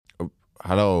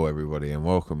Hello, everybody, and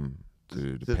welcome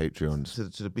to the Patreons.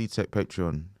 To the BTEC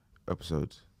Patreon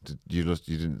episode. You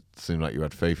didn't seem like you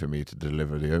had faith in me to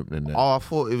deliver the opening there. Oh, I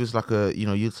thought it was like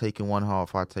you're taking one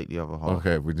half, I take the other half.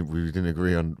 Okay, we didn't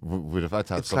agree on. We'd have had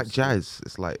to have. It's like jazz.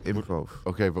 It's like improv.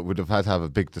 Okay, but we'd have had to have a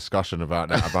big discussion about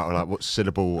that, about like what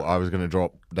syllable I was going to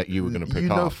drop that you were going to pick up. You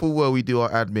know full well we do our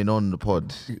admin on the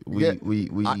pod.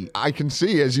 I can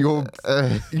see as you're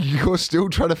still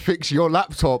trying to fix your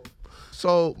laptop.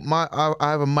 So I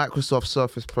have a Microsoft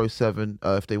Surface Pro 7.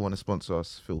 If they want to sponsor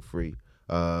us, feel free.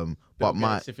 Bill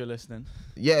Gates, if you're listening.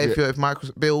 If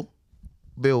Microsoft Bill.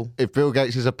 If Bill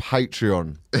Gates is a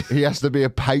Patreon, he has to be a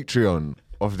Patreon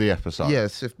of the episode.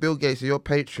 Yes, if Bill Gates is your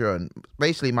Patreon,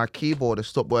 basically my keyboard has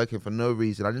stopped working for no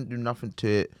reason. I didn't do nothing to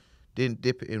it, didn't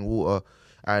dip it in water,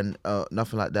 and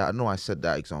nothing like that. I know I said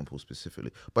that example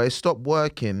specifically, but it stopped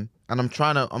working, and I'm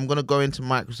gonna go into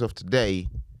Microsoft today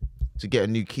to get a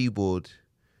new keyboard.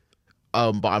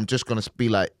 But I'm just gonna be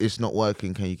like, it's not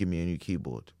working. Can you give me a new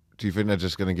keyboard? Do you think they're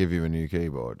just going to give you a new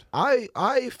keyboard?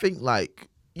 I think like,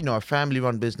 a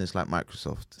family-run business like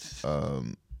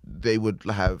Microsoft, they would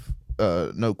have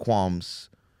no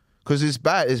qualms, because it's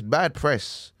bad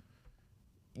press.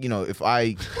 If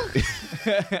I,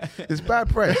 it's bad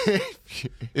press.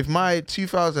 If my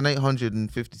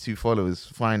 2,852 followers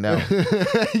find out,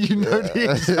 the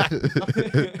exact.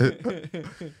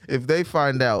 If they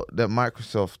find out that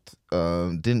Microsoft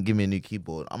didn't give me a new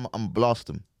keyboard, I'm blast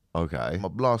them. Okay. I'm gonna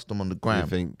blast them on the gram. You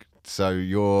think so?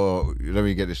 Let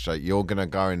me get this straight. You're gonna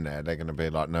go in there. They're gonna be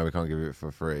like, no, we can't give you it for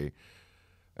free,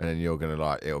 and then you're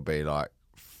gonna it'll be like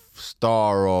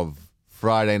star of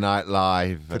Friday Night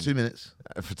Live For 2 minutes.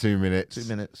 For 2 minutes. 2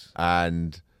 minutes.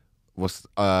 And what's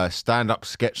stand-up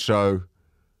sketch show?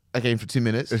 Again for 2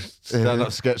 minutes.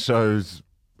 Stand-up sketch shows.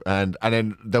 And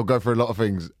then they'll go for a lot of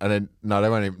things, and then no,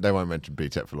 they won't mention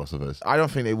BTEC philosophers. I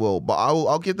don't think they will, but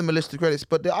I'll give them a list of credits.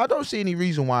 But I don't see any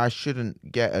reason why I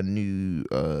shouldn't get a new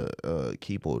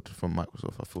keyboard from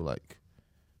Microsoft. I feel like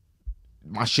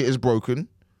my shit is broken,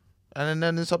 and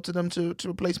then it's up to them to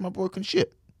replace my broken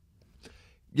shit.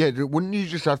 Yeah, wouldn't you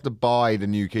just have to buy the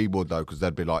new keyboard though? Because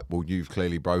they'd be like, well, you've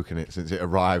clearly broken it since it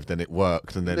arrived and it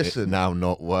worked, and then it's now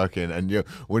not working, and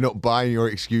we're not buying your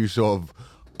excuse of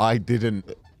I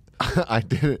didn't.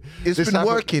 It's been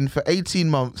working for 18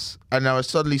 months and now it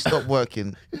suddenly stopped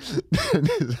working. This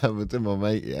happened to my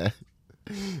mate, yeah.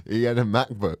 He had a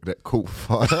MacBook that caught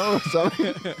fire or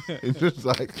something. It just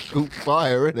caught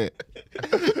fire, innit?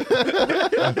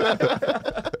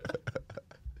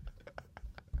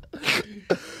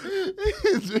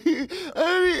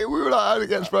 We were like, how did it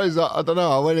get exposed? I don't know.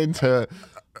 I went into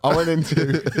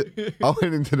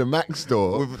the Mac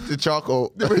store With the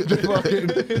charcoal. with the fucking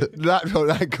laptop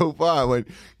that caught fire. I went,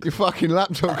 your fucking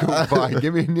laptop caught fire,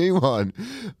 give me a new one.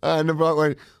 And the bloke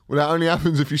went, well, that only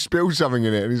happens if you spill something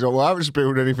in it. And he's like, well, I haven't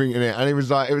spilled anything in it. And it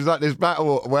was like this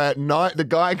battle where the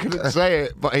guy couldn't say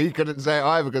it, but he couldn't say it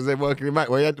either because they're working in Mac,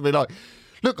 where he had to be like,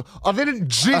 look, I didn't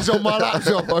jizz on my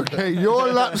laptop, okay?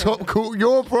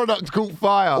 Your product caught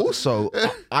fire. Also,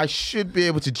 I should be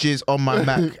able to jizz on my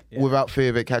Mac without fear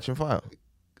of it catching fire.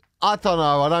 I don't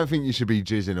know. I don't think you should be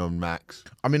jizzing on Macs.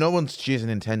 I mean, no one's jizzing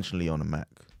intentionally on a Mac.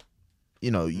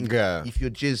 If your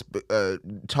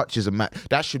jizz touches a Mac,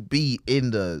 that should be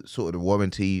in the sort of the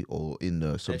warranty or in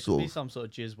the some sort of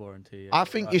jizz warranty. I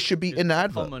think it should be in the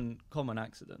advert. Common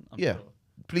accident. I'm Yeah. sure.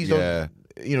 Please don't.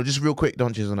 Just real quick,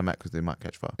 don't jizz on the Mac because they might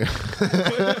catch fire.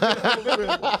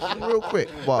 real quick.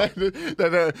 What?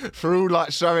 They're through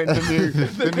showing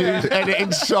the new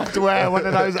editing software, one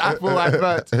of those Apple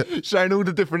adverts, showing all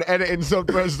the different editing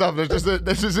software and stuff. There's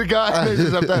just a guy.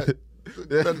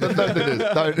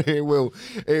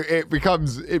 It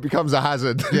becomes a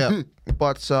hazard. Yeah,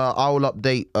 but I will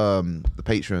update the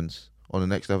patrons on the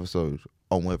next episode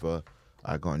on whether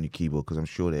I got a new keyboard, because I'm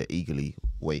sure they're eagerly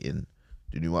waiting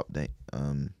the new update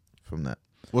from that.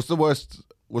 What's the worst?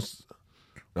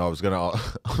 I was gonna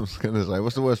say,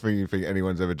 what's the worst thing you think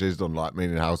anyone's ever jizzed on,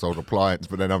 meaning household appliance?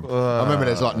 But then I remember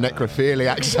there's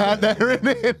necrophiliacs out there, isn't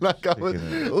it?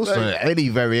 Also, any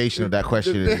variation of that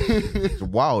question is a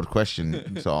wild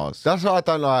question to ask. That's why I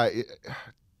don't like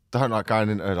going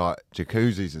into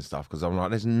jacuzzis and stuff, because I'm like,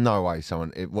 there's no way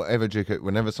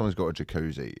whenever someone's got a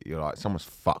jacuzzi, you're like, someone's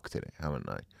fucked in it, haven't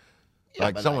they?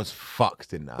 Yeah, someone's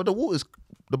fucked in that. But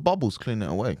the bubbles clean it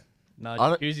away. No,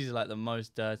 jacuzzis are the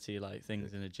most dirty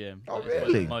things in a gym. Oh, It's where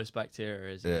really? the most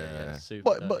bacteria is. Yeah.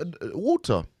 Super dirty. But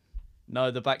water.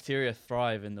 No, the bacteria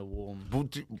thrive in the warm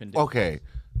conditions. Okay.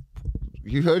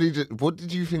 You heard what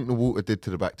did you think the water did to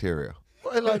the bacteria?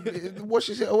 Well, it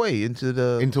washes it away into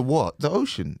Into what? the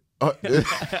ocean.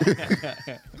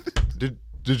 Did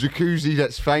The jacuzzi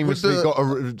that's famously With got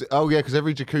a... Oh, yeah, because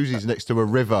every jacuzzi's next to a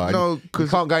river. And No, you 'cause-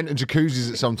 can't go into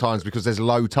jacuzzis at sometimes because there's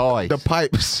low tide. The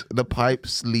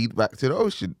pipes lead back to the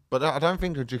ocean. But I don't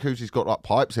think a jacuzzi's got like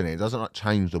pipes in it. It doesn't like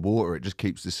change the water. It just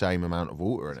keeps the same amount of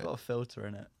water in It's it. got a filter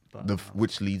in it. But,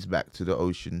 Which leads back to the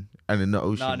ocean, and in the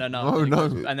ocean, no. No, and it no.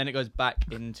 goes- and then it goes back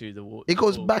into the water. it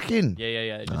goes back in. Yeah.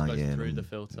 It just goes through the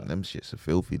filter. Them shits are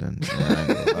filthy then. Yeah, I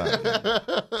ain't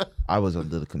gonna lie. I was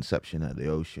under the conception that the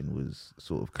ocean was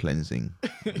sort of cleansing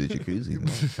the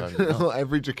jacuzzi. Not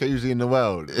every jacuzzi in the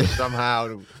world is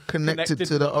somehow Connected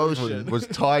to the ocean. was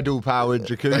tidal powered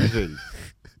jacuzzi.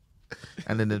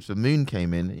 And then if the moon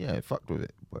came in, yeah, it fucked with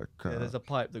it. But, Yeah, there's a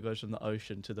pipe that goes from the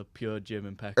ocean to the pure gym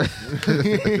in Peckham.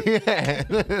 Yeah.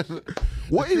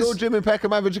 What Does is- your Jim and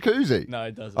Peckham have a jacuzzi? No,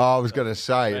 it doesn't. Oh, I was gonna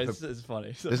say. But if it's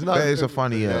funny. there's no. But it's a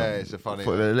funny, Yeah, it's a funny.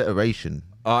 for the alliteration.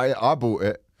 I bought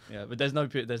it. Yeah, but there's no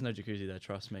jacuzzi there.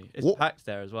 Trust me. It's What- packed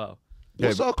there as well.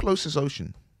 What's but- our closest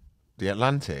ocean? The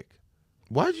Atlantic.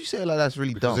 Why did you say it like that's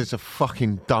really Because dumb? it's a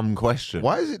fucking dumb question.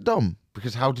 Why is it dumb?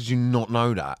 Because how did you not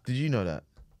know that? Did you know that?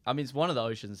 I mean, it's one of the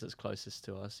oceans that's closest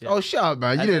to us. Yeah. Oh, shut up,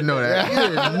 man. You And didn't know that. You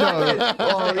didn't know.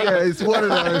 Oh, yeah, it's one of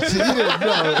those. You didn't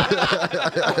know.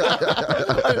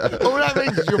 All that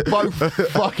means is you're both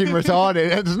fucking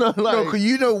retarded. It's not like No, because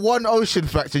you know one ocean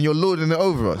fact and you're lording it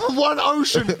over us. one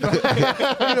ocean.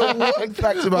 You know one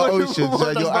fact about oceans and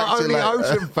That's you're my acting only like...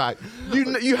 ocean fact.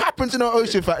 You happen to know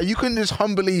ocean fact and you couldn't just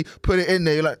humbly put it in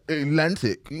there. You're like,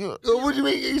 Atlantic. What do you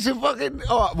mean? It's a fucking.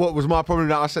 Oh, what was my problem?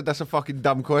 That I said that's a fucking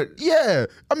dumb question. Yeah.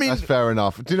 I mean... That's fair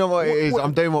enough. Do you know what it is? What-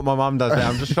 I'm doing what my mum does there.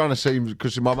 I'm just trying to seem,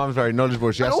 because my mum's very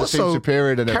knowledgeable. She has and to seem also,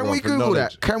 superior than can everyone we for Google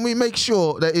knowledge. that? Can we make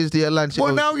sure that is the Atlantic Well,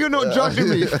 Ocean? now you're not judging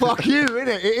me. Fuck you,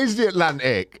 innit? It is the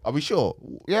Atlantic. Are we sure?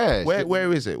 Yeah.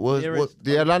 Where is it? Here it's-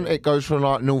 The Atlantic goes from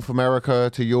like North America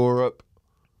to Europe.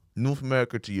 North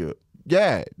America to Europe.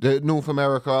 Yeah, the North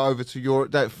America over to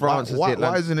Europe. That France is the Why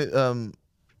Atlantic. isn't it...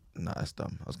 No, that's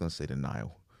dumb. I was going to say the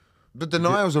Nile. But the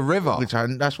Nile's a river.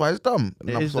 That's why it's dumb.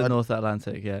 It is the North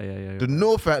Atlantic. Yeah. The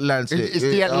North Atlantic. It's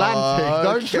the Atlantic.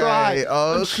 Don't try.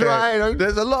 Don't try. Don't-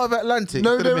 There's a lot of Atlantic.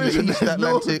 No, Could have there been the isn't. East There's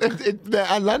no- Atlantic.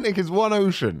 the Atlantic is one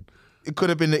ocean. It could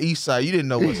have been the East side. You didn't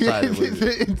know what side it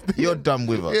was. You're done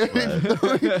with us. man.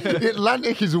 The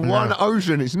Atlantic is one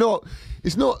ocean. It's not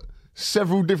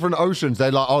several different oceans.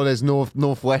 They're like, oh, there's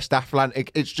northwest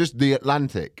Atlantic. It's just the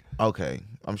Atlantic. Okay,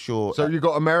 I'm sure. So you've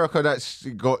got America that's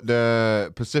got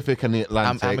the Pacific and the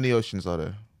Atlantic. how many oceans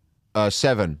are there?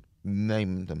 7.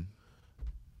 Name them.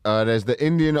 There's the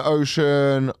Indian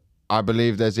Ocean. I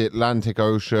believe there's the Atlantic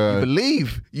Ocean. You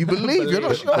believe. You're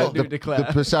not sure. I do declare.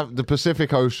 The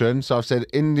Pacific Ocean. So I've said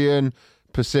Indian,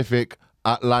 Pacific,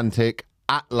 Atlantic.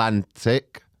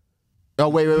 Oh,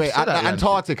 wait. said Atlantic.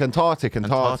 Antarctic Ocean.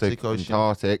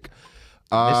 Antarctic.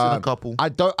 Missing a couple. I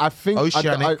think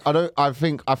Oceanic. I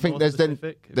think North there's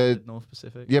Pacific? then Is the it North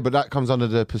Pacific. yeah, but that comes under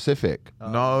the Pacific.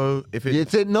 No, if it.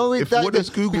 What does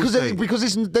Google because say?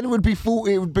 because then it would be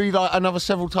it would be like another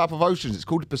several type of oceans. It's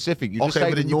called the Pacific. You just Okay,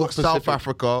 say but the then you've got North South Pacific.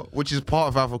 Africa, which is part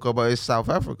of Africa, but it's South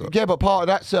Africa. Yeah, but part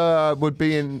of that's would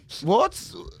be in what?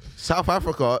 South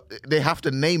Africa, they have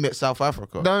to name it South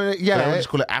Africa. No, They yeah, don't just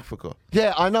call it Africa.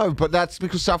 yeah, I know, but that's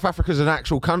because South Africa's an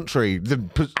actual country. The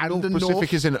North the Pacific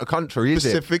North isn't a country, is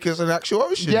it? Pacific is an actual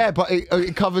ocean. Yeah, but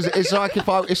it covers. It's like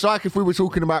if we were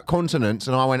talking about continents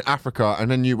and I went Africa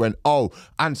and then you went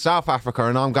and South Africa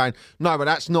and I'm going no, but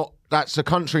that's not. That's a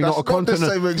country, That's not a continent. the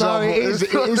same example. No, it is.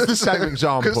 It is the same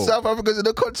example. Because South Africa's in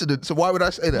a continent, so why would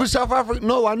I say that? But South Africa,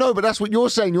 no, I know, but that's what you're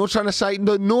saying. You're trying to say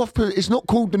the North. It's not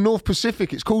called the North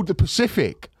Pacific. It's called the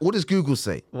Pacific. What does Google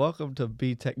say? Welcome to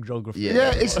B-Tech Geography.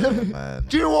 Yeah, it's the. man.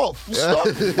 Do you know what? Stop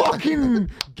fucking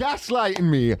gaslighting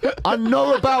me. I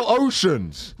know about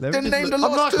oceans. Then name the I'm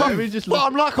last like, two.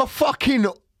 I'm like a fucking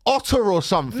otter or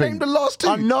something. Name the last two.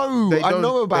 I know. They I don't-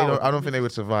 know they about. don't- I don't think they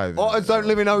would survive. Otters don't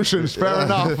live in oceans. Fair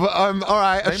enough. But, all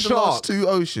right, a Name the last shark. two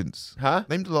oceans. Huh?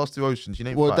 Name the last two oceans. You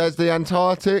name Well, five. there's the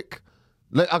Antarctic.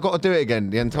 I got to do it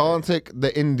again. The Antarctic,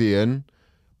 the Indian.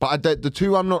 But the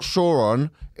two I'm not sure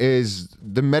on is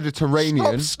the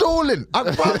Mediterranean. Stop stalling.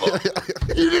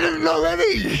 You didn't know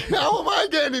any. How am I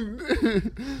getting?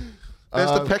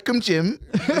 There's the Peckham Gym.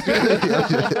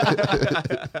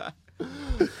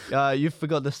 You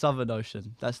forgot the Southern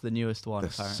Ocean. That's the newest one,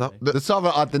 apparently. The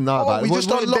southern, I didn't know about. we it. just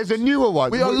Well, unlocked- there's a newer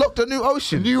one. We unlocked a new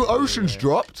ocean. New oceans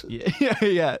dropped.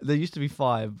 Yeah. There used to be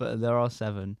 5, but there are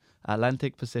 7.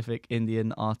 Atlantic, Pacific,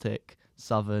 Indian, Arctic,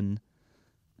 Southern.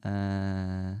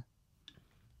 Where's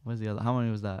the other? How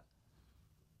many was that?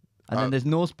 And then there's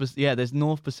there's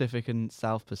North Pacific and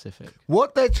South Pacific.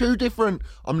 What? They're two different.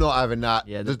 I'm not having that.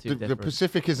 Yeah, the they're two the different.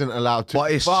 Pacific isn't allowed to.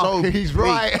 But it's Fuck, so he's big.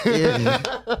 right.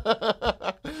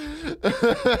 Yeah.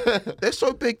 They're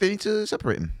so big, they need to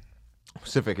separate them.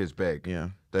 Pacific is big. Yeah.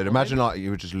 They'd imagine like you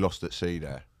were just lost at sea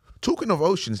there. Talking of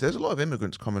oceans, there's a lot of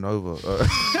immigrants coming over.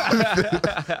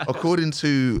 According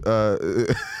to... I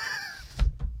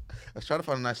was trying to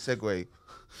find a nice segue.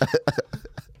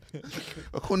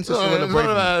 According to Suella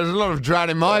Braverman. There's a lot of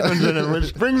drowning migrants in it,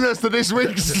 which brings us to this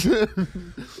week's...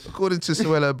 According to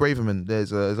Suella Braverman,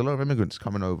 there's a lot of immigrants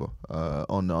coming over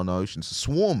on the oceans. A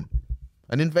swarm,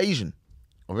 an invasion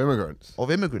of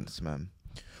immigrants, man.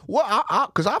 Well,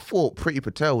 because I thought Priti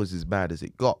Patel was as bad as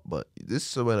it got, but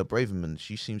this Suella Braverman,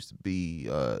 she seems to be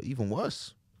even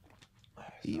worse.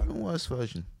 Even worse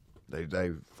version.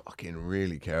 They fucking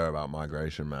really care about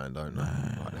migration, man, don't they?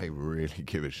 Like, they really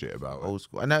give a shit about it. Old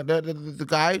school. And the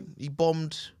guy, he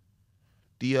bombed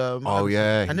the...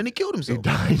 yeah. And then he killed himself. He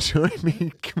died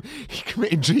during he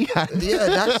committed jihad.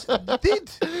 Yeah,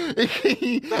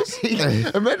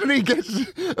 Imagine he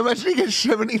gets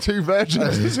 72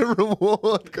 virgins as a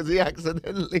reward because he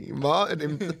accidentally martyred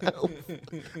himself.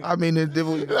 I mean, He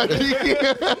throws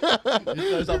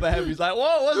up a head. He's like,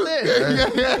 "What was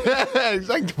this?" Yeah. He's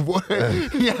like, what?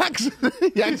 He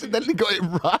accidentally got it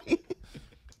right.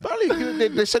 apparently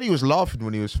they said he was laughing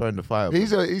when he was throwing the fireball.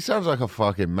 He sounds like a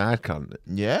fucking mad cunt.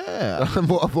 Yeah.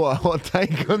 what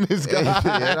take on this guy?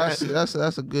 Yeah,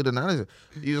 that's a good analysis.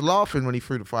 He was laughing when he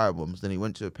threw the firebombs. Then he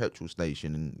went to a petrol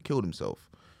station and killed himself.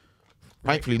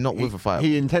 Thankfully, not with a firebomb.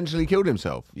 He intentionally killed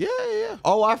himself. Yeah.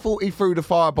 Oh, I thought he threw the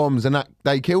firebombs and that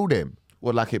they killed him.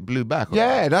 Well, like it blew back.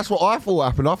 Yeah, that's what I thought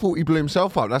happened. I thought he blew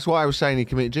himself up. That's why I was saying he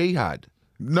committed jihad.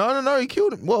 No, he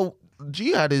killed him. Well,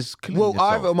 jihad is killing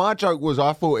yourself. My joke was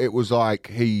I thought it was like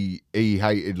he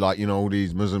hated all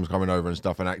these Muslims coming over and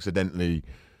stuff and accidentally,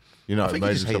 I think he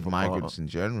made just himself hated migrants in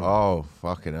general. Oh,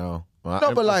 fucking hell.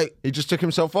 No, but he just took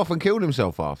himself off and killed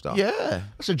himself after. Yeah.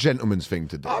 That's a gentleman's thing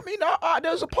to do. I mean,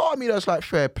 there's a part of me that's like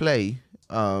fair play.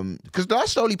 Because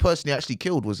that's the only person he actually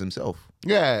killed was himself.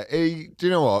 Yeah, do you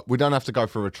know what? We don't have to go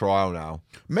through a trial now.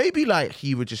 Maybe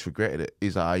he would just regretted it.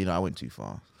 He's like, I went too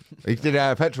far. He did it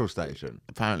at a petrol station.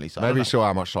 Apparently so. Maybe he saw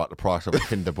how much the price of a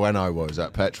Kinder Bueno was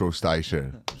at petrol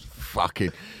station.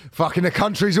 Fucking the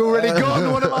country's already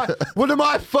gone. What am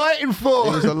I fighting for?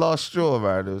 It was the last straw,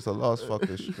 man. It was the last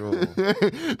fucking straw.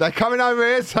 They're coming over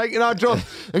here, taking our jobs.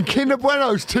 And Kinder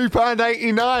Bueno's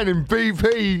 £2.89 in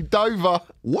BP Dover.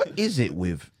 What is it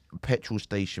with petrol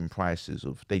station prices?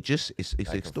 It's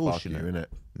extortionate, isn't it?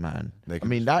 Man.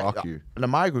 Fuck you. The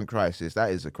migrant crisis,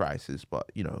 that is a crisis,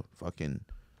 but fucking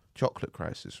chocolate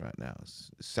crisis right now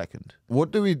is second.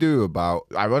 What do we do about?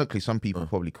 Ironically, some people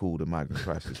probably call the migrant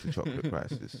crisis the chocolate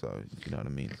crisis. So you know what I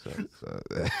mean.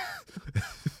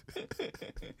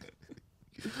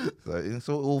 So it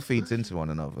all feeds into one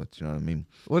another. Do you know what I mean?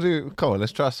 Come on,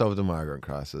 let's try to solve the migrant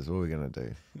crisis. What are we gonna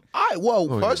do?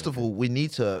 First of all, we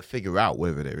need to figure out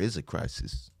whether there is a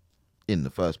crisis in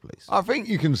the first place. I think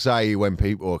you can say when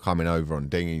people are coming over on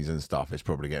dinghies and stuff, it's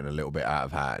probably getting a little bit out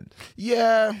of hand.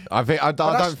 Yeah, I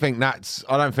don't think that's.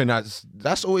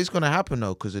 That's always going to happen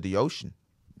though, because of the ocean.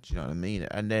 Do you know what I mean?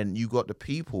 And then you got the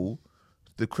people,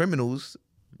 the criminals.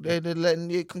 They're letting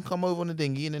you can come over on the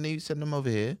dinghy, and then you send them over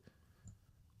here.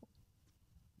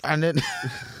 And then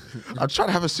I'm trying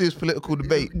to have a serious political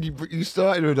debate. You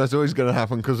started with that's always going to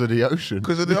happen because of the ocean.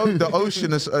 Because of the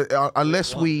ocean,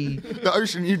 unless we... The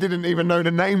ocean you didn't even know the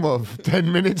name of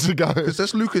 10 minutes ago. Because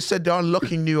as Lucas said, they're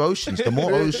unlocking new oceans. The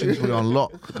more oceans we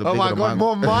unlock, the oh bigger my God,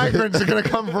 more migrants are going to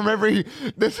come from every...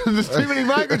 There's too many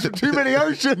migrants and too many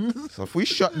oceans. So if we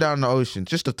shut down the ocean,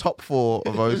 just the top 4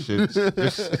 of oceans,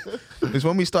 it's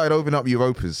when we started opening up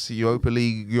Europas, Europa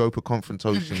League, Europa Conference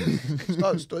Oceans.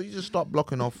 You just start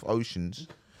blocking off oceans.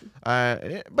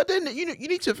 But then you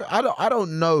need to. I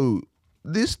don't know.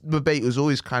 This debate is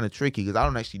always kind of tricky because I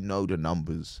don't actually know the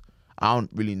numbers. I don't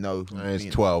really know. It's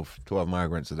 12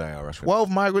 migrants a day, I reckon. 12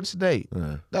 migrants a day.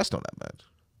 Yeah. That's not that bad.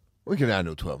 We can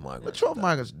handle 12 migrants. But 12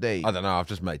 migrants a day. I don't know. I've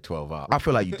just made 12 up. I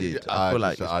feel like you did. I feel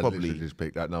like it's I probably just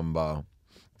picked that number.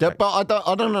 Yeah, but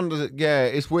I don't understand. Yeah,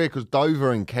 it's weird because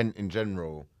Dover and Kent in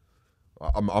general.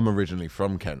 I'm originally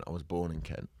from Kent. I was born in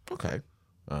Kent. Okay.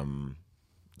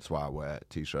 That's why I wear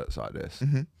t-shirts like this.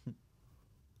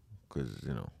 Because,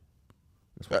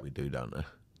 that's what we do down there.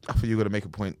 I thought you were going to make a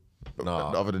point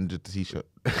other than just the t-shirt.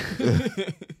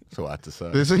 That's all I had to say.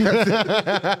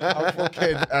 I'm from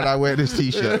Kent and I wear this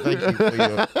t-shirt. Thank you for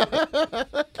your...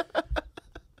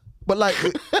 But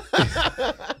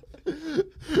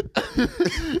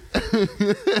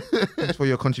thanks for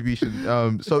your contribution.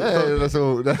 That's all.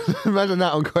 Imagine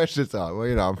that on question time.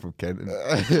 Well, I'm from Kent.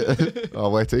 And I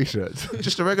wear t-shirts.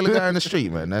 Just a regular guy in the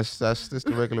street, man. That's just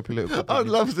the regular political. I'd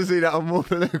love to see that on more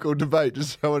political debate.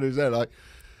 Just someone who's there, like,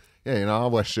 yeah, you know, I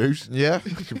wear shoes. Yeah.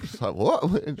 She was like, what?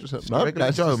 Just like, no, regular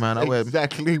that's Joe, just man. I wear-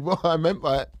 exactly what I meant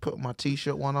by it. Put my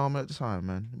t-shirt one arm at a time,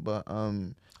 man. But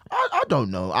I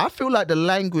don't know. I feel like the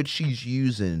language she's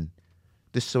using,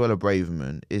 this Suella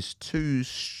Braverman, is too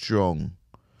strong.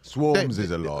 Swarms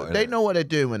is a lot. They innit? know what they're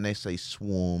doing when they say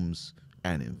swarms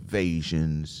and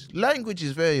invasions. Language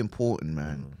is very important,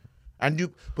 man.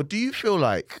 But do you feel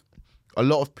like a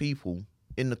lot of people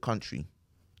in the country,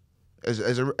 as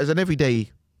an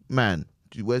everyday man,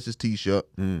 who wears this t-shirt,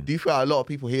 do you feel like a lot of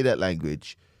people hear that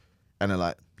language and they're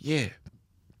like, yeah,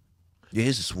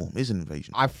 here's a swarm, here's an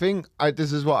invasion? I think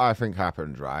this is what I think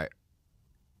happens, right?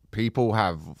 People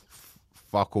have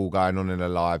fuck all going on in their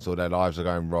lives, or their lives are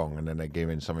going wrong, and then they're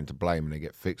given something to blame and they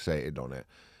get fixated on it.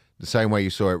 The same way you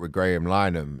saw it with Graham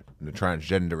Lynham, the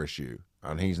transgender issue,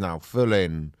 and he's now full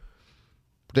in.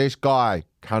 This guy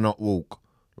cannot walk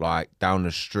like down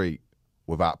the street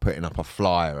without putting up a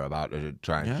flyer about the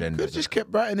transgender. Could just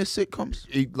kept writing his sitcoms.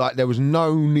 There was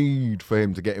no need for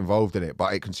him to get involved in it,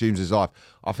 but it consumes his life.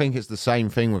 I think it's the same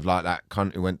thing with like that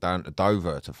cunt who went down to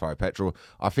Dover to throw petrol.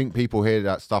 I think people hear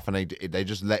that stuff and they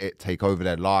just let it take over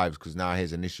their lives because now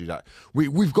here's an issue that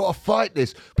we've got to fight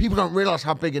this. People don't realise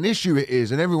how big an issue it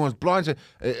is, and everyone's blind to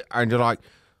it. And you're like,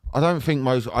 I don't think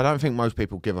most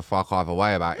people give a fuck either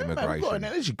way about immigration. Man, we've got an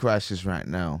energy crisis right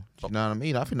now. Do you know what I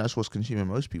mean? I think that's what's consuming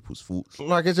most people's thoughts.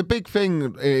 Like, it's a big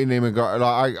thing in immigration.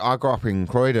 Like, I grew up in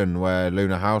Croydon where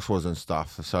Luna House was and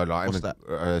stuff. So, like, What's that?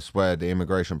 It's where the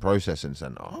Immigration Processing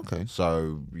Centre. Okay.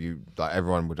 So,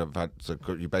 everyone would have had to,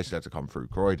 you basically had to come through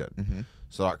Croydon. Mm-hmm.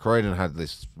 So, like, Croydon had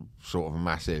this sort of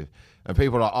massive, and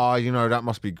people are like, oh, you know, that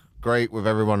must be great with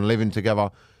everyone living together.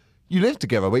 You live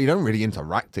together, but you don't really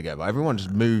interact together. Everyone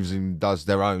just moves and does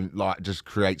their own, like, just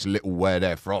creates little where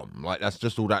they're from. Like, that's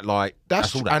just all that, like,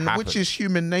 that's all that and happens. which is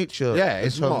human nature. Yeah, in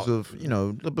it's terms not. of, you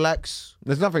know, the blacks.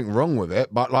 There's nothing wrong with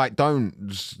it, but, like, don't,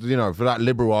 just, you know, for that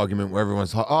liberal argument where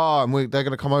everyone's like, oh, and they're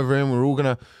going to come over here and we're all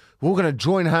going to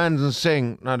join hands and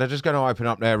sing. No, they're just going to open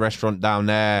up their restaurant down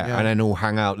there and then all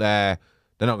hang out there.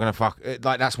 They're not going to fuck.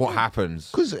 Like, that's what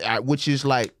happens. Which is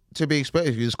like, to be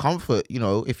expected, it's comfort. You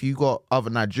know, if you got other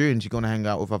Nigerians, you're gonna hang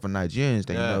out with other Nigerians.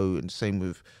 Then you know, and same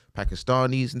with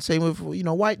Pakistanis, and same with, you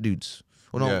know, white dudes.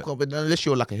 Well, no, but unless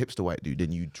you're like a hipster white dude,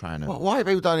 then you trying to. Well, white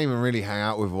people don't even really hang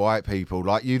out with white people.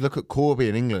 Like, you look at Corby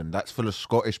in England, that's full of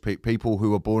Scottish people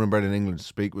who were born and bred in England,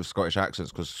 speak with Scottish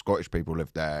accents because Scottish people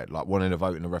live there, like wanting to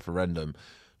vote in a referendum.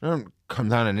 They don't come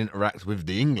down and interact with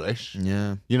the English.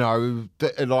 Yeah. You know,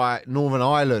 like Northern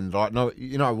Ireland, like, no,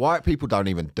 you know, white people don't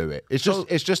even do it. It's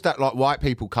just that, like, white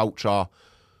people culture,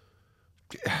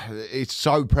 it's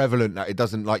so prevalent that it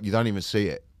doesn't, like, you don't even see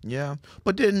it. Yeah.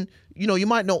 But then, you know, you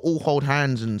might not all hold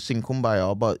hands and sing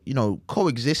Kumbaya, but, you know,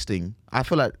 coexisting, I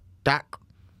feel like that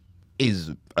is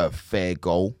a fair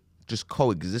goal. Just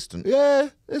coexisting. Yeah,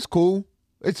 it's cool.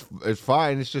 It's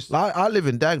fine. It's just like, I live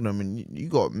in Dagenham, and you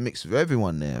got a mix of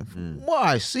everyone there. What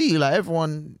I see, like,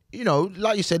 everyone, you know,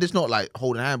 like you said, it's not like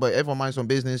holding a hand, but everyone minds their own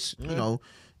business. You know,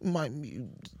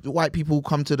 the white people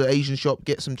come to the Asian shop,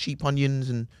 get some cheap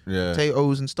onions and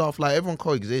potatoes and stuff. Like, everyone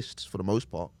coexists for the most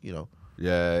part. You know.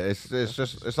 Yeah, it's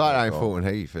like that in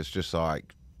Fulton Heath. It's just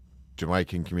like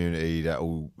Jamaican community that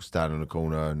all stand on the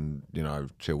corner and, you know,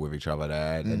 chill with each other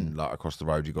there. And then, like, across the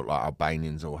road, you got like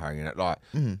Albanians all hanging out. Like,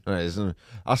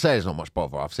 I say there's not much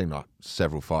bother. I've seen like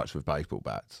several fights with baseball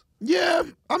bats. Yeah,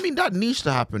 I mean, that needs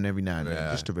to happen every now and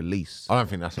then, just to release. I don't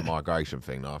think that's a migration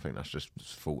thing, though. I think that's just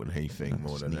Fulton Heath thing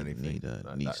more than anything.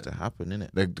 Needs to happen,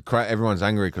 innit? Everyone's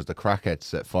angry because the crackheads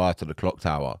set fire to the clock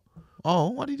tower. Oh,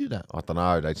 why do you do that? I don't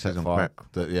know. They set fire.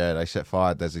 They set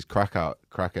fire. There's these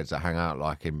crackheads that hang out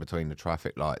like in between the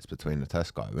traffic lights between the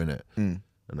Tesco, innit? And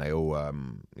they all,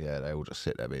 they all just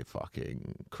sit there being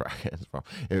fucking crackheads, bro.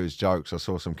 It was jokes. I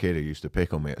saw some kid who used to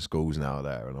pick on me at schools now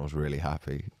there, and I was really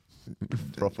happy.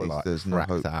 Proper like there's no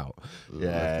cracked hope. out.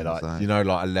 Yeah, like, you know,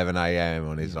 like 11 a.m.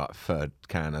 on his like third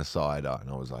can of cider, and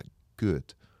I was like,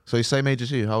 good. So he's same age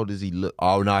as you. How old does he look?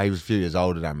 Oh no, he was a few years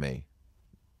older than me.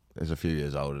 And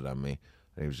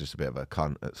he was just a bit of a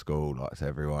cunt at school, like to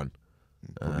everyone.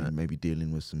 Probably maybe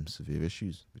dealing with some severe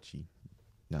issues, which he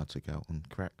now took out on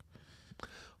crack.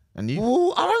 And you?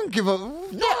 Well, I don't give a...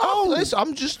 Listen,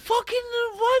 I'm just fucking...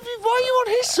 Why are you on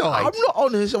his side? I'm not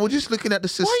on his... We're just looking at the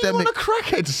systemic... Why are you on the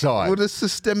crackhead side? Well, the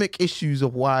systemic issues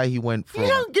of why he went from... You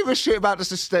don't give a shit about the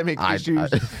systemic issues.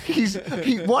 He's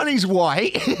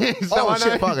white. So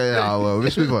shit, fuck it. Oh, well,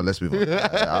 let's move on.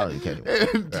 I don't care.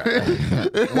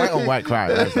 White on white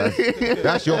crime.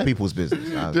 That's your people's business.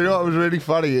 Do you know what was really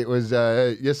funny? It was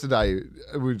yesterday,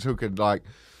 we were talking, like,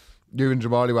 you and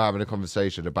Jamali were having a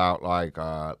conversation about like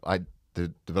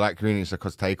the black community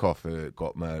because Takeoff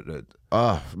got murdered,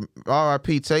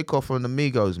 R.I.P. Takeoff from the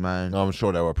Migos, man. I'm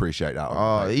sure they'll appreciate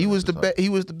that. He was the best. He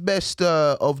was the best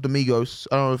of the Migos.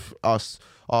 I don't know if us.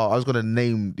 I was gonna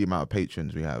name the amount of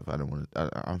patrons we have. I don't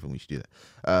think we should do that.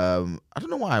 I don't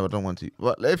know why I don't want to.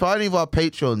 But if any of our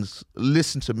patrons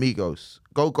listen to Migos,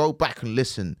 go back and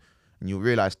listen, and you'll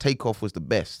realize Takeoff was the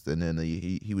best. And then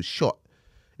he was shot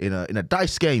in a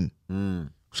dice game.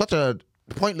 Such a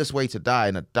pointless way to die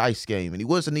in a dice game, and he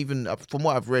wasn't even, from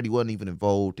what I've read, he wasn't even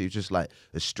involved. He was just like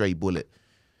a stray bullet.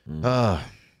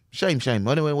 Shame.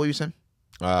 Anyway, what were you saying?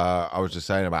 I was just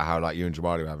saying about how like you and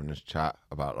Jamali were having this chat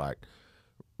about like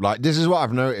this is what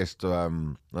I've noticed. I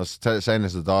was saying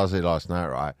this to Darcy last night,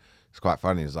 right? It's quite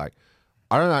funny. It's like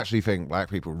I don't actually think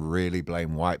black people really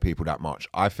blame white people that much.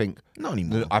 I think not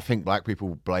anymore. I think black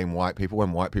people blame white people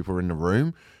when white people are in the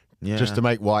room, just to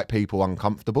make white people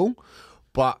uncomfortable.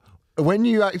 But when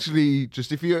you actually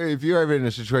if you're ever in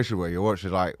a situation where you're watching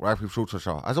like white people talk to each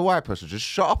other, as a white person, just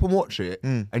shut up and watch it,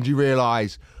 and you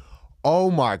realise,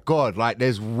 oh my God, like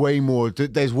there's way more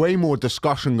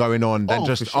discussion going on than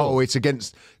it's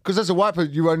against, because as a white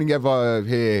person you only ever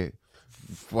hear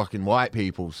fucking white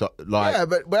people, so like, yeah,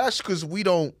 but that's because we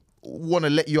don't want to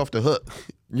let you off the hook.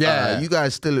 You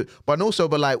guys still, but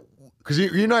like, because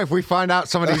you know, if we find out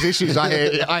some of these issues, I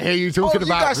hear you talking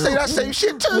about. You guys say that same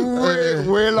shit too.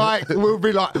 We'll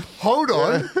be like, hold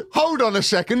on a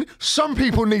second. Some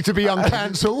people need to be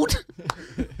uncancelled.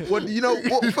 Well, you know,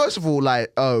 first of all,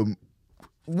 like,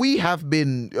 we have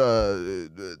been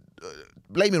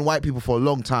blaming white people for a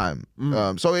long time.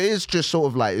 So it is just sort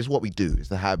of like, it's what we do. It's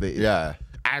the habit. Yeah.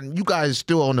 And you guys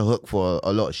still on the hook for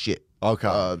a lot of shit. Okay.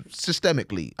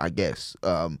 Systemically, I guess.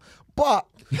 But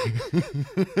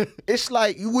it's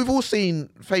like, we've all seen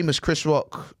famous Chris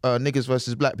Rock, niggas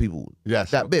versus black people.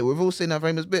 Yes. That bit. We've all seen that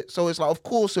famous bit. So it's like, of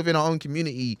course, within our own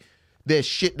community, there's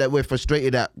shit that we're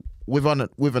frustrated at with one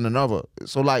another.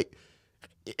 So like,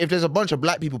 if there's a bunch of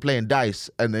black people playing dice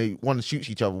and they want to shoot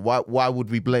each other, why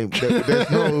would we blame? There's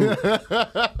no.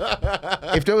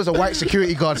 If there was a white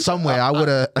security guard somewhere, I would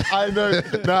have. I know.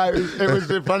 No, it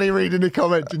was funny reading the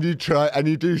comments, and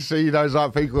you do see those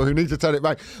like people who need to turn it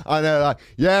back. I know, like,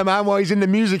 yeah, man. Well, he's in the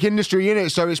music industry,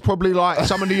 innit? So it's probably like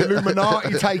some of the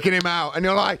Illuminati taking him out, and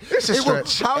you're like, it's a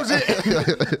stretch. How's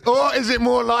it? Or is it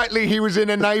more likely he was in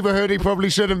a neighborhood he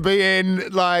probably shouldn't be in?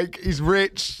 Like he's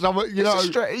rich.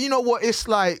 You know what? It's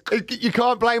like, you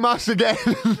can't blame us again.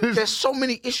 There's so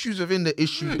many issues within the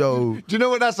issue, though. Do you know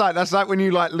what that's like? That's like when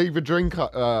you like leave a drink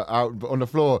out on the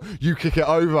floor, you kick it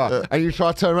over, and you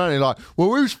try to turn around and you're like, well,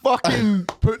 who's fucking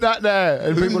put that there?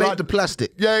 And Who people made like, the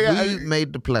plastic? Yeah. Who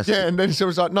made the plastic? Yeah, and then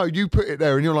someone's like, no, you put it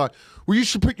there, and you're like, well, you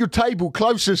should put your table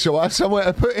closer so I have somewhere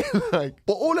to put it. Like,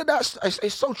 but all of that,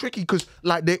 it's so tricky because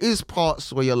like there is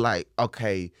parts where you're like,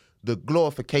 okay, the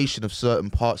glorification of certain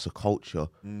parts of culture,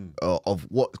 of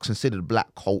what's considered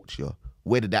black culture,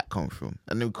 where did that come from?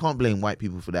 And then we can't blame white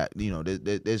people for that. You know,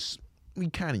 there's you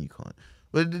can and you can't.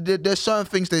 But there's certain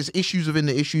things, there's issues within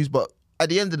the issues, but at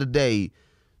the end of the day,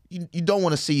 you don't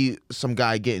want to see some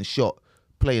guy getting shot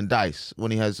playing dice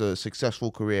when he has a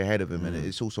successful career ahead of him, and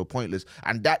it's also pointless.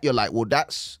 And that you're like, well,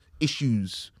 that's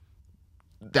issues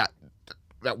that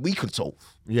we can solve.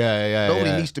 Yeah.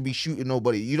 Nobody needs to be shooting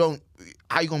nobody.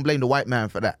 How you gonna blame the white man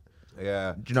for that?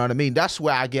 Yeah. Do you know what I mean? That's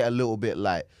where I get a little bit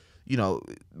like, you know,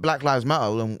 Black Lives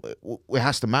Matter, and it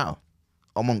has to matter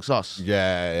amongst us.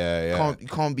 Yeah. You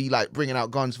can't be like bringing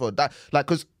out guns for that. Like,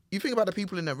 because you think about the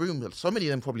people in that room, so many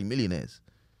of them probably millionaires.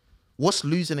 What's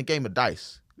losing a game of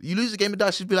dice? You lose a game of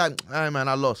dice, you'd be like, hey man,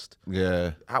 I lost.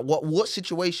 Yeah. What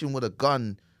situation with a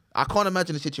gun? I can't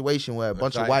imagine a situation where a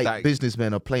bunch of white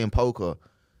businessmen are playing poker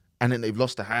and then they've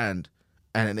lost a hand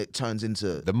and then it turns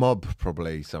into... The mob,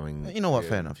 probably something. You know what,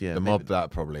 fair enough, yeah. The mob,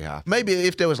 that probably happened. Maybe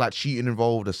if there was like cheating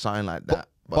involved or something like that.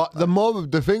 But the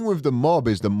mob, the thing with the mob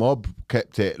is the mob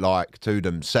kept it like to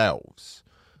themselves.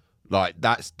 Like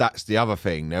that's the other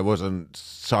thing. There wasn't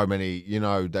so many, you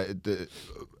know,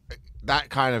 that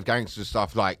kind of gangster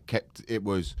stuff. Like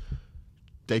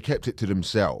they kept it to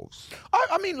themselves.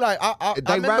 I mean, like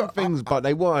they ran things, but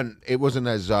they weren't. It wasn't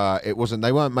as. It wasn't.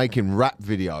 They weren't making rap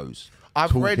videos.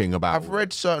 I've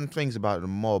read certain things about the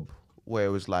mob where it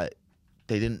was like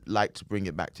they didn't like to bring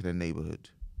it back to their neighborhood.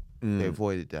 They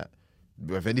avoided that.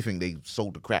 If anything, they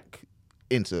sold the crack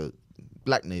into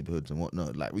black neighborhoods and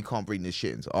whatnot. Like, we can't bring this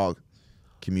shit into our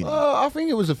community. I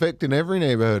think it was affecting every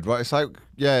neighborhood, right? It's like,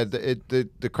 yeah,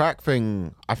 the crack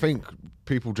thing. I think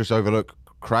people just overlook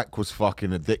crack was fucking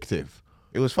addictive.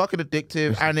 It was fucking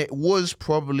addictive, and it was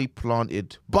probably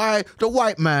planted by the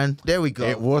white man. There we go.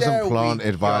 It wasn't There we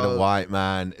planted by the go. white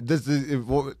man.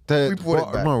 brought it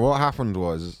back. No, what happened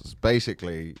was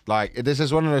basically like this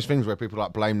is one of those things where people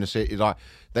like blame the city, like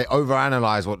they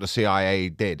overanalyze what the CIA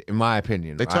did, in my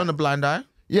opinion. They right? turned a blind eye.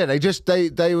 Yeah,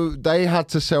 they had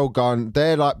to sell gun.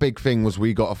 Their like big thing was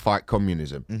we got to fight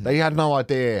communism. Mm-hmm. They had no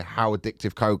idea how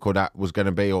addictive coke or that was going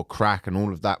to be, or crack and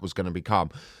all of that was going to become.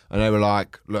 And they were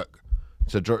like, look,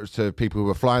 to people who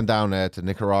were flying down there to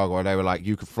Nicaragua, they were like,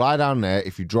 you could fly down there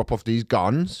if you drop off these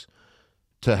guns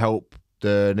to help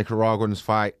the Nicaraguans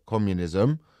fight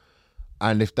communism.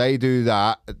 And if they do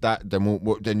that,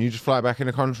 then you just fly back in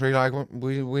the country like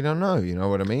we don't know, you know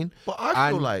what I mean? But I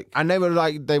feel and they were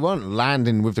like they weren't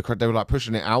landing with they were like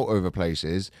pushing it out over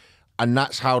places, and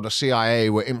that's how the CIA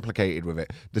were implicated with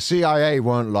it. The CIA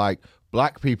weren't like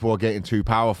black people are getting too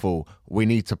powerful. We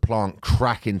need to plant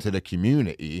crack into the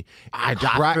community. I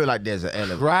feel like there's an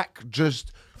element. Crack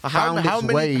just found its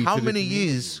way. How to the many community.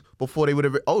 years before they would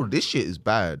have? Oh, this shit is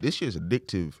bad. This shit is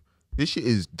addictive. This shit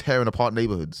is tearing apart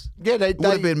neighborhoods. Yeah, It would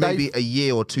have been maybe a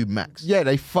year or two max. Yeah,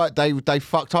 they fucked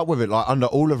up with it like under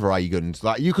all of Reagan's.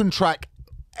 Like you can track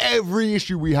every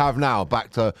issue we have now back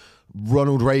to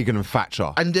Ronald Reagan and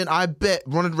Thatcher. And then I bet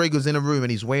Ronald Reagan's in a room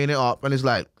and he's weighing it up and it's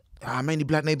like, mainly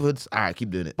black neighborhoods. All right, keep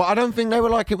doing it. But I don't think they were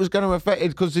like it was going to affect it,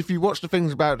 because if you watch the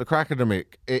things about the crack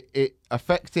epidemic, it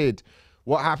affected.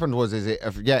 What happened was it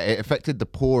affected the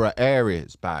poorer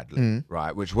areas badly,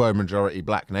 right, which were majority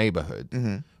black neighborhoods.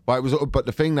 But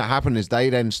the thing that happened is they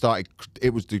then started.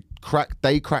 It was the crack.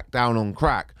 They cracked down on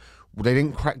crack. They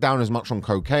didn't crack down as much on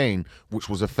cocaine, which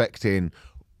was affecting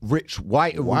richer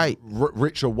white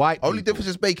people. Only difference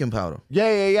is baking powder.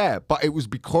 Yeah. But it was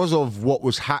because of what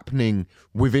was happening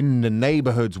within the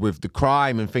neighborhoods with the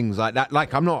crime and things like that.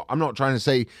 Like I'm not trying to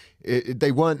say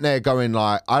they weren't there going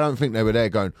like. I don't think they were there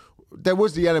going. There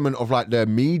was the element of like the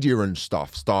media and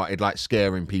stuff started like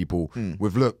scaring people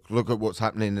with look at what's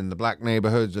happening in the black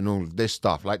neighborhoods and all of this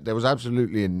stuff. Like there was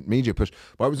absolutely a media push,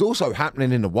 but it was also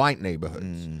happening in the white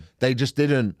neighborhoods. They just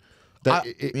didn't.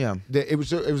 It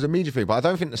was a media thing, but I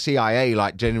don't think the CIA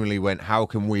like genuinely went, how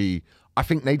can we? I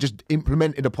think they just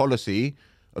implemented a policy,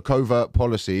 a covert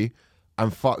policy,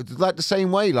 and like the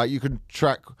same way like you could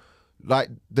track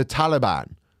like the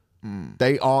Taliban.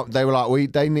 They were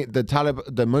like they need the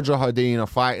Mujahideen are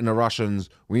fighting the Russians.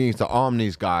 We need to arm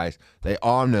these guys. They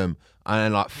arm them, and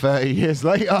then like 30 years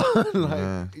later,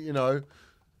 you know.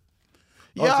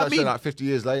 Yeah, I mean, like 50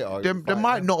 years later, there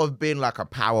might not have been like a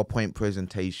PowerPoint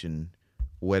presentation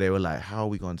where they were like, "How are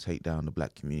we going to take down the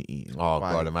black community?" Oh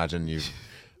God, imagine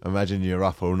you're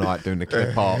up all night doing the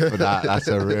clip art for that. That's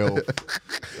a real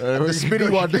spinny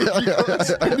one.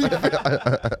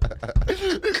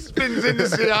 It spins in the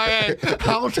CIA.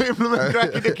 How to implement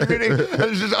crack in the community, and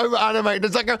it's just over animated.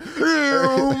 It's like a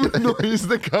noise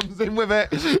that comes in with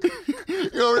it.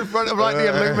 You're in front of like the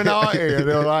Illuminati, and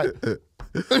they're like.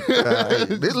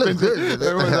 This looks good.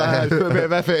 Everyone's like, put a bit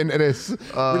of effort into this. We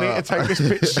need to take this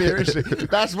pitch seriously.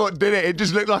 That's what did it. It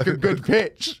just looked like a good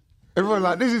pitch. Everyone's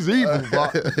like, this is evil,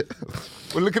 but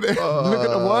well, look at it. Look at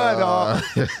the word art.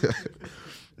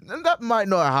 And that might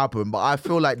not happen, but I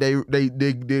feel like they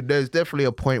there's definitely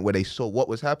a point where they saw what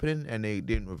was happening and they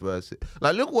didn't reverse it.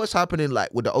 Like, look what's happening like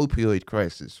with the opioid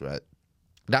crisis, right?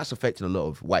 That's affecting a lot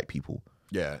of white people.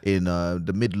 Yeah. In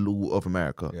the middle of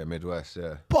America. Yeah, Midwest,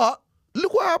 yeah. But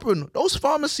look what happened. Those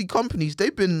pharmacy companies,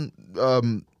 they've been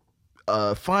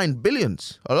fined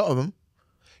billions. A lot of them.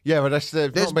 Yeah, but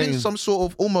There's been some sort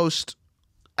of almost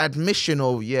admission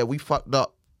of, yeah, we fucked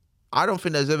up. I don't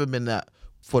think there's ever been that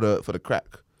for the crack.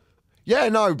 Yeah,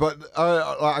 no, but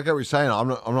I get what you're saying. I'm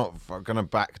not going to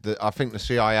back I think the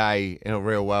CIA in a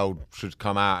real world should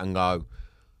come out and go,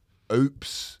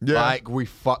 oops, like we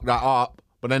fucked that up.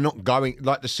 But they're not going,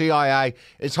 like the CIA,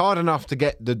 it's hard enough to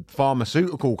get the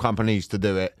pharmaceutical companies to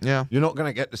do it. Yeah. You're not going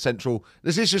to get the central.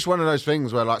 This is just one of those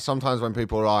things where, like, sometimes when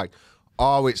people are like,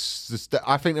 oh,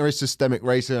 I think there is systemic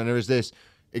racism and there is this,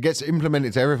 it gets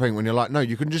implemented to everything when you're like, no,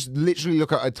 you can just literally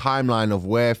look at a timeline of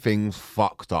where things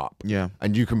fucked up. Yeah.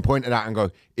 And you can point it out and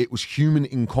go, it was human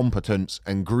incompetence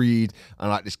and greed and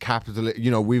like this capital,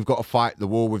 we've got to fight the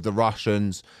war with the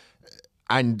Russians.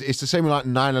 And it's the same with like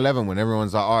 9/11 when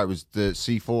everyone's like, oh, it was the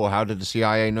C4. How did the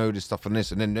CIA know this stuff and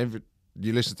this? And then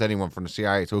you listen to anyone from the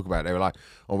CIA talk about it, they were like,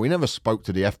 oh, we never spoke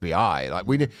to the FBI. Like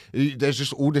there's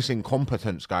just all this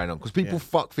incompetence going on because people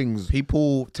fuck things.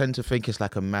 People tend to think it's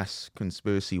like a mass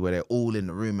conspiracy where they're all in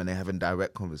the room and they're having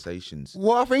direct conversations.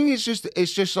 Well, I think it's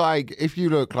just like if you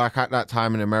look like at that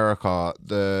time in America,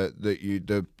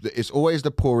 it's always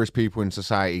the poorest people in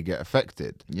society get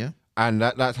affected. Yeah. And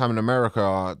that time in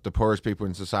America, the poorest people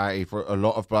in society, for a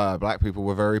lot of black people,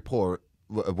 were very poor.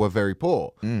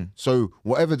 So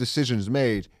whatever decisions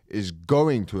made is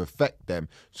going to affect them.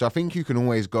 So I think you can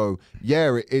always go,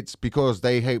 yeah, it's because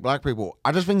they hate black people.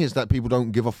 I just think it's that people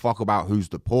don't give a fuck about who's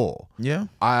the poor. Yeah.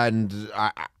 And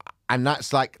that's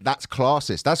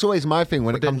classist. That's always my thing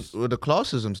when it comes with the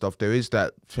classism stuff. There is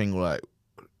that thing like,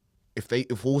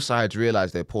 if all sides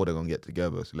realize they're poor, they're gonna get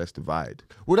together. So let's divide.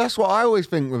 Well, that's what I always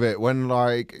think with it. When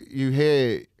like you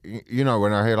hear,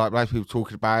 when I hear like black people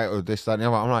talking about it or this, that, and the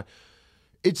other, I'm like,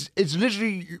 it's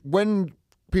literally when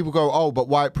people go, oh, but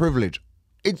white privilege.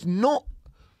 It's not.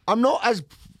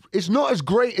 It's not as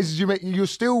great as you make. You're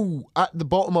still at the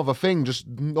bottom of a thing, just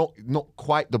not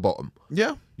quite the bottom.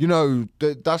 Yeah.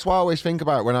 That's why I always think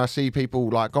about it when I see people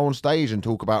like go on stage and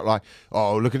talk about like,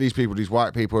 oh, look at these people, these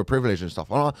white people are privileged and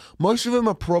stuff. I'm like, most of them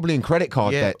are probably in credit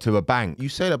card debt to a bank. You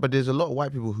say that, but there's a lot of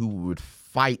white people who would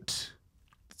fight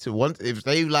to want if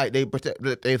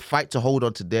they fight to hold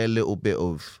on to their little bit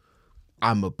of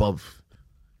I'm above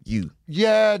you.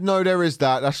 Yeah, no, there is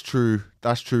that. That's true.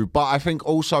 But I think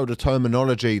also the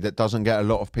terminology that doesn't get a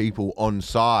lot of people on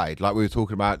side, like we were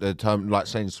talking about the term, like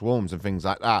saying swarms and things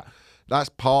like that. That's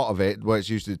part of it, where it's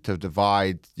used to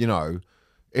divide,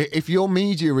 if your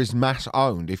media is mass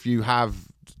owned, if you have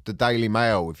the Daily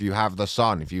Mail, if you have the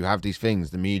Sun, if you have these things,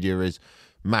 the media is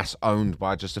mass owned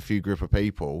by just a few group of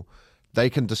people, they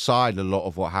can decide a lot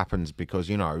of what happens because,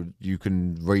 you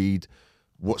can read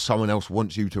what someone else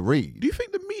wants you to read. Do you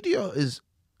think the media is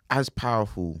as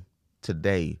powerful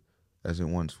today as it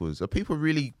once was? Are people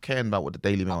really caring about what the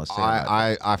Daily Mail is saying?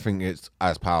 I think it's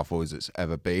as powerful as it's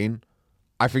ever been.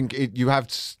 I think you have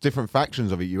different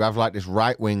factions of it. You have like this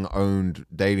right-wing owned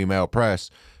Daily Mail press,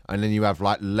 and then you have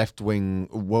like left-wing,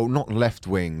 well, not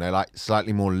left-wing, they're like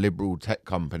slightly more liberal tech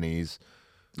companies.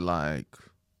 Like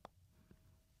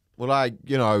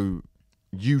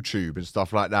YouTube and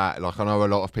stuff like that. Like I know a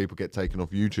lot of people get taken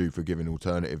off YouTube for giving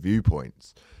alternative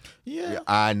viewpoints. Yeah.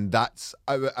 And that's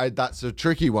a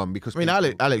tricky one because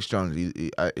Alex Jones,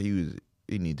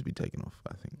 he needs to be taken off.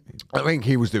 I think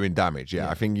he was doing damage. Yeah.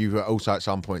 I think you also at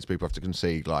some points people have to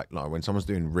concede like when someone's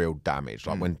doing real damage,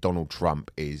 like when Donald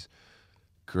Trump is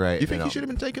creating. You think he should have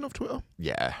been taken off Twitter?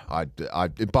 Yeah,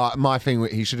 but my thing,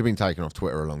 he should have been taken off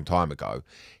Twitter a long time ago.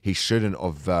 He shouldn't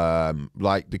have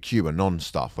like the QAnon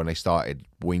stuff when they started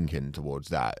winking towards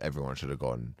that. Everyone should have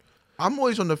gone. I'm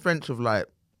always on the fence of like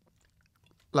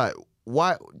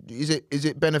why is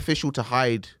it beneficial to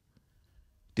hide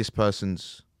this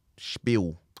person's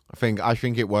spiel? I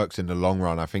think it works in the long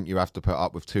run. I think you have to put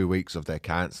up with 2 weeks of their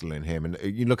cancelling him. And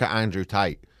you look at Andrew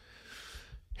Tate.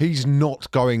 He's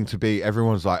not going to be.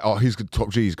 Everyone's like, oh, he's top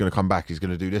G. He's going to come back. He's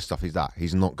going to do this stuff. He's that.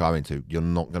 He's not going to. You're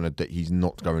not going to. He's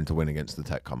not going to win against the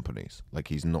tech companies. Like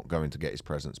he's not going to get his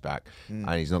presence back, and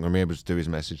he's not going to be able to do his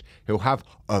message. He'll have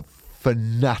a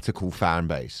fanatical fan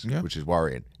base, which is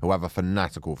worrying. He'll have a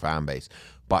fanatical fan base,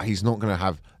 but he's not going to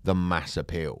have the mass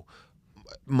appeal.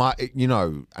 And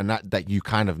that you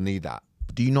kind of need that.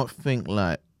 Do you not think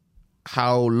like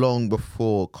how long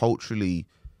before culturally?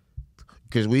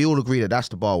 Because we all agree that that's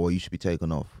the bar where you should be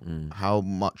taken off. How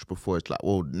much before it's like,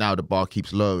 well, now the bar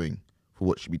keeps lowering for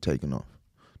what should be taken off?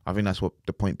 I think that's what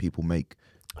the point people make.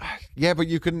 Yeah, but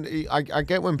you can. I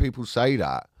get when people say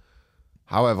that.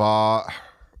 However,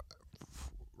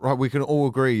 right, we can all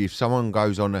agree if someone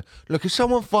goes on look, if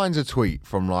someone finds a tweet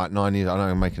from like 9 years, I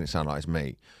know I'm making it sound like it's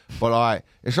me, but like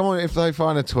if they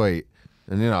find a tweet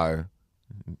and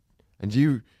and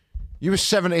you were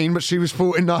 17, but she was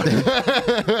 49.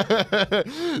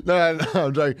 No,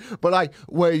 I'm joking. But like,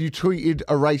 where you tweeted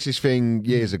a racist thing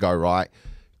years ago, right?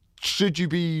 Should you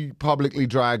be publicly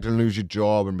dragged and lose your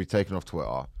job and be taken off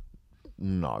Twitter?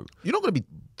 No. You're not going to be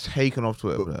taken off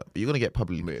Twitter, but you're going to get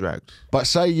publicly dragged. But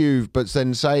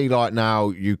then say like now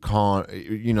you can't,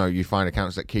 you find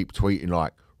accounts that keep tweeting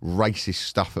like racist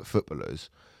stuff at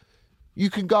footballers. You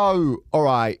can go, all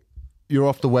right, you're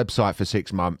off the website for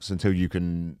 6 months until you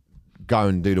can go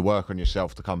and do the work on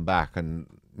yourself to come back and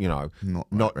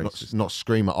not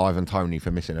scream at Ivan Toney for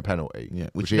missing a penalty,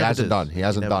 which he hasn't done. He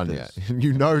hasn't done yet.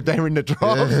 They're in the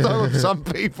draft though of some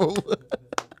people.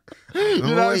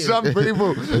 Some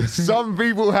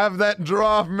people have that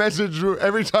draft message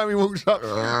every time he walks up.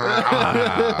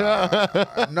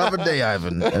 Another day,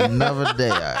 Ivan. Another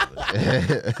day, Ivan.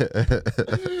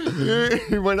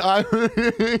 When I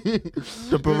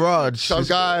the barrage, some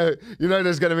guy,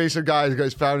 there's going to be some guy who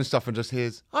goes found stuff and just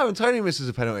hears, Ivan Toney misses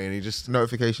a penalty, and he just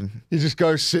notification. He just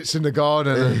goes, sits in the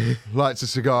garden, and lights a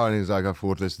cigar, and he's like, I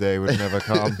thought this day would never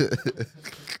come.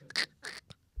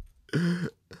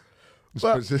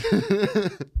 But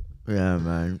Yeah,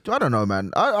 man. I don't know,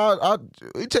 man. I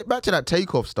take back to that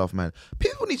Takeoff stuff, man.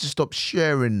 People need to stop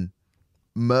sharing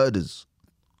murders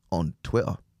on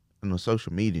Twitter and on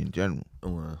social media in general.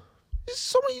 It's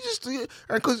someone you just,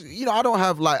 because I don't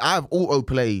have I have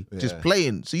autoplay just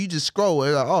playing, so you just scroll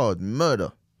and you're like, oh,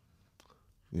 murder.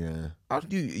 Yeah.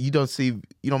 You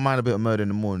don't mind a bit of murder in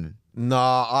the morning. No,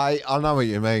 I know what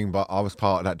you mean, but I was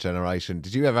part of that generation.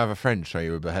 Did you ever have a friend show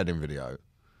you a beheading video?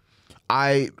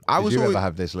 Did you ever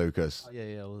have this, Lucas? Oh,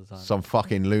 yeah, all the time. Some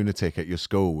fucking lunatic at your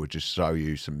school would just show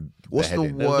you some beheading.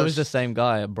 It was always the same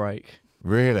guy at break.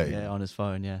 Really? Yeah, on his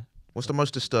phone, yeah. What's the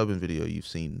most disturbing video you've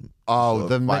seen? Oh,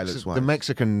 the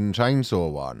Mexican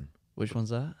chainsaw one. Which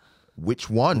one's that? Which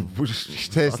one?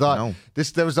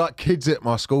 There was kids at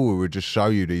my school who would just show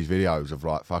you these videos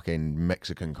of fucking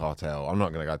Mexican cartel. I'm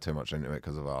not going to go too much into it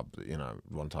because of our,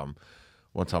 one time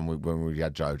when we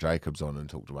had Joe Jacobs on and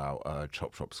talked about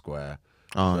Chop Shop Square.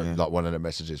 Oh, yeah. One of the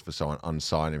messages for someone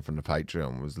unsigning from the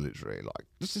Patreon was literally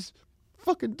this is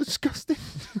fucking disgusting.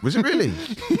 Was it really?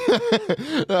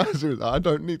 I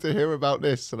don't need to hear about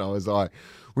this. And I was like,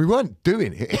 we weren't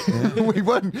doing it. Yeah. we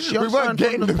weren't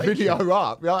getting the video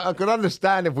up. I could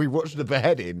understand if we watched the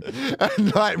beheading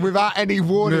and without any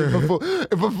warning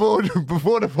before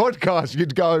the podcast,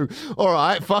 you'd go, all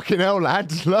right, fucking hell,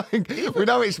 lads. We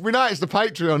know it's the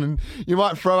Patreon, and you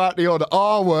might throw out the odd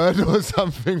R word or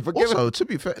something. But also, to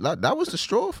be fair, that was the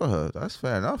straw for her. That's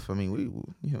fair enough. I mean,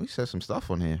 we said some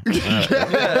stuff on here. Just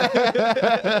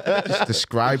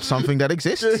describe something that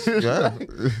exists. Yeah.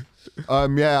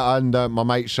 And my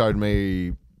mate showed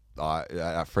me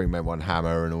that 3 Men 1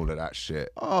 Hammer and all of that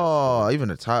shit. Oh, even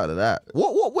the title of that.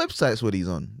 What websites were these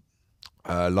on?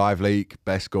 Live Leak,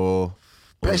 Best Gore.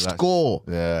 Best Gore.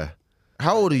 Yeah.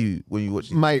 How old are you when you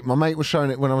watched it? My mate was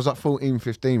showing it when I was 14,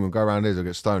 15. We'll go around here, I'll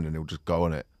get stoned, and he'll just go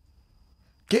on it.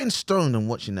 Getting stoned and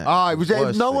watching that. It was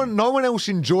no one else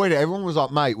enjoyed it. Everyone was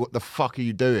like, mate, what the fuck are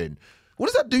you doing? What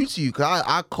does that do to you? Because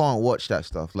I can't watch that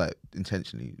stuff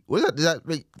intentionally. Does that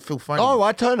make feel funny? Oh,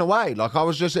 I turn away. I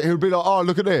was just, he would be like, oh,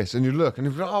 look at this. And you look and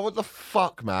he'd be like, oh, what the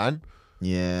fuck, man?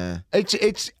 Yeah. I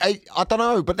don't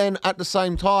know. But then at the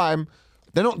same time,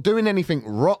 they're not doing anything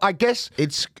wrong. I guess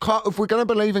if we're going to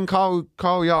believe in Carl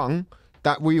Jung,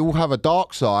 that we all have a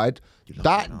dark side,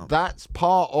 that's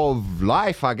part of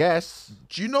life, I guess.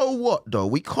 Do you know what though?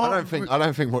 We can't. I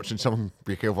don't think watching someone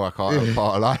be killed by a car is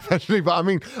part of life, actually. But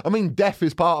I mean, death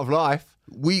is part of life.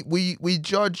 We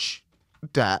judge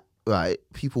that, right?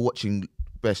 People watching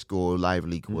Best Gore, Live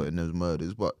Leak, and those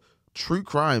murders, but true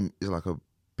crime is like $1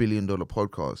 billion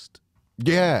podcast.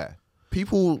 Yeah.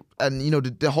 People and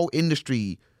the whole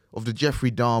industry of the Jeffrey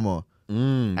Dahmer,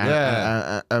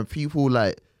 and people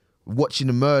watching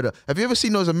the murder. Have you ever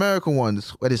seen those American ones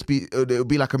where it'll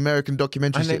be like American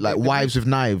documentary shit, Wives with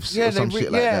Knives or some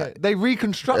shit like that? They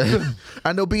reconstruct them.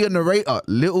 And there'll be a narrator.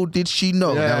 Little did she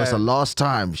know that was the last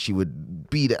time she would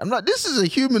be there. I'm like, this is a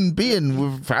human being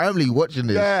with family watching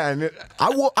this. Yeah, and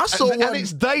I saw one. And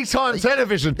it's daytime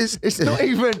television. It's not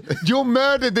even, your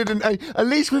murder didn't, at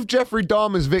least with Jeffrey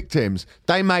Dahmer's victims,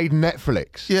 they made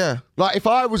Netflix. Yeah. If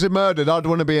I was murdered, I'd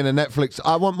want to be in a Netflix.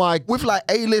 I want with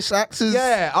A-list actors.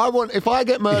 Yeah, if I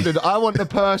get murdered, I want the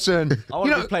person. I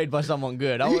want to be played by someone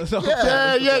good.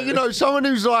 Someone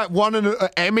who's won an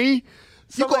Emmy.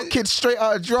 You got kids straight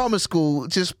out of drama school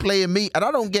just playing me, and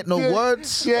I don't get no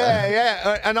words.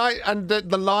 Yeah. And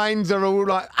the lines are all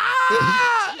like,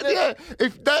 ah! Yeah.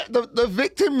 If the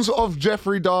victims of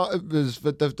Jeffrey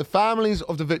Dahmer, the families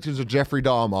of the victims of Jeffrey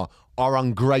Dahmer are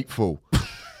ungrateful.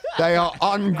 They are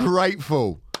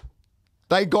ungrateful.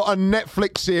 They got a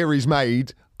Netflix series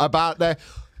made about their...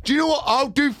 Do you know what I'll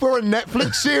do for a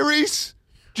Netflix series?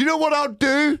 Do you know what I'll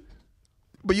do?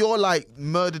 But you're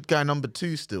murdered guy number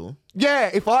 2 still. Yeah,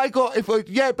 but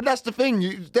that's the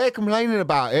thing. They're complaining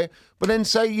about it, but then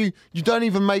say you don't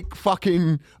even make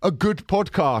fucking a good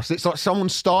podcast. It's like someone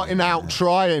starting out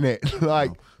trying it.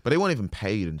 But they weren't even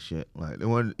paid and shit. They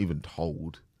weren't even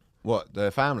told. What, their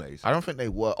families? I don't think they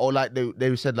were. Or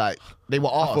they said they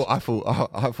were asked. I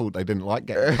thought they didn't like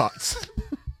getting cuts.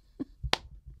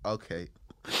 Okay.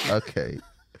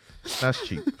 That's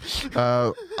cheap.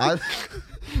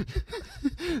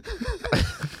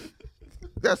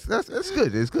 That's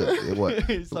good. It's good. It worked.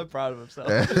 He's so proud of himself.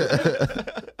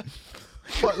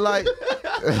 But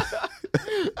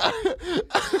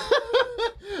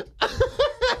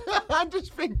I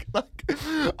just think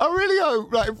I really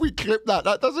hope if we clip that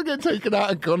doesn't get taken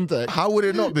out of context. How would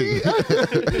it not be?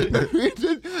 The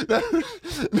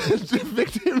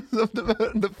victims of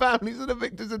the families of the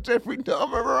victims of Jeffrey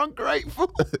Dahmer are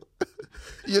ungrateful.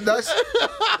 Yeah,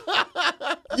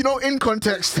 You know, in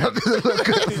context, that doesn't look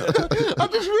good. I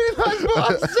just realised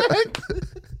what I said.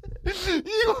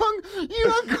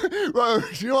 Bro, do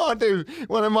you know what I do?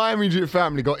 One of my immediate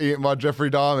family got eaten by Jeffrey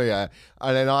Dahmer, yeah,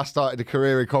 and then I started a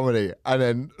career in comedy, and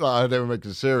then like, they were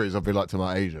making a series. I'd be like to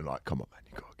my agent, like, come on, man,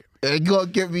 you gotta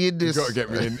get me. You gotta get me in this. You gotta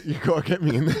get me in. You gotta get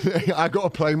me in. I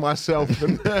gotta play myself.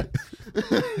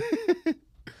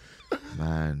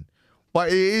 Man, but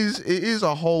it is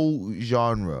a whole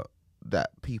genre that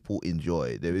people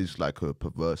enjoy. There is like a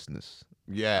perverseness,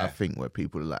 I Yeah. think, where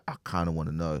people are like, I kind of want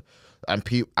to know, and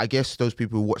I guess those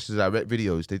people who watch the direct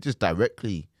videos, they just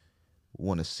directly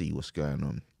want to see what's going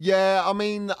on. Yeah, I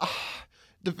mean,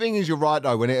 the thing is, you're right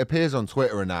though. When it appears on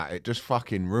Twitter and that, it just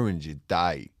fucking ruins your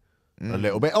day a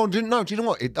little bit. Oh, do you know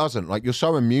what? It doesn't. Like, you're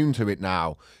so immune to it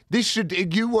now.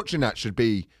 You watching that should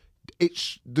be.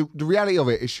 It's the reality of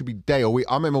it. It should be day or week.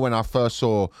 I remember when I watched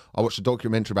a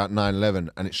documentary about 9/11,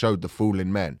 and it showed the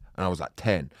fallen men, and I was like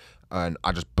 10. And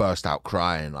I just burst out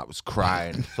crying. I was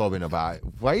crying, sobbing about it.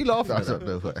 Why are you laughing at that?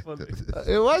 Was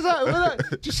that?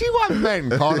 Do you see why men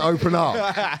can't open up?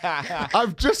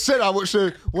 I've just said I watched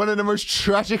one of the most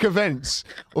tragic events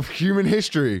of human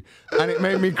history, and it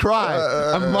made me cry.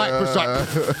 And Mike was like,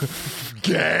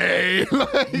 gay.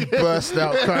 Burst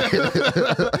out crying.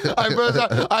 I burst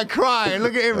out. I cry and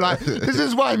look at him like, this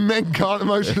is why men can't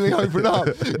emotionally open up,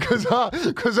 because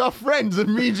our friends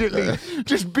immediately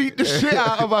just beat the shit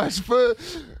out of us for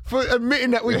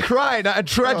admitting that we cried at a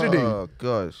tragedy. Oh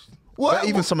gosh. What- But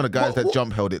even some of the guys what- that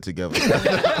jump held it together.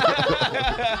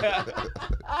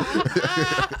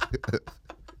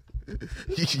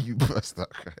 You burst out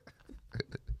crying.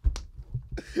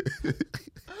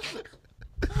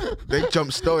 They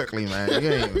jump stoically, man. You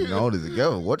ain't even hold it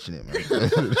together watching it, man.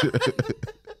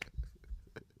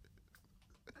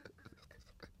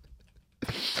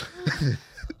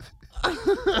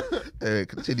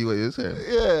 Continue what you're saying.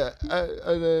 Yeah,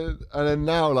 and then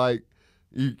now like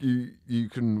you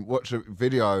can watch a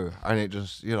video and it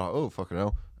just, you're like, oh fucking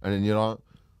hell, and then you're like,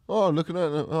 oh, looking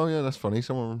at it, oh yeah, that's funny.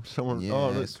 Someone. Yeah,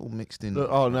 Oh, it's all mixed in.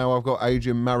 oh, now I've got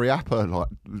Adrian Mariappa, like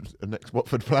an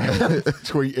ex-Watford player,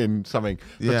 tweeting something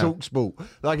for Yeah. TalkSport.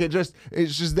 Like it's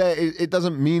just there. It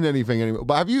doesn't mean anything anymore.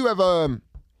 But have you ever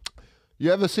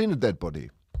seen a dead body?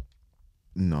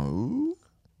 No,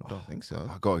 I don't think so.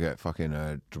 I gotta get fucking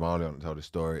Jamali on to tell this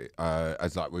story.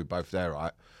 As like we were both there,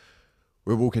 right?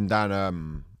 We were walking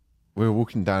down.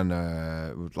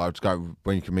 Like to go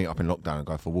when you can meet up in lockdown and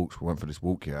go for walks. We went for this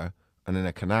walk here, and in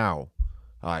a canal,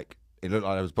 like it looked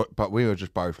like there was, but we were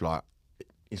just both like,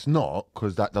 it's not,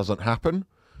 because that doesn't happen,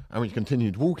 and we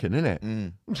continued walking,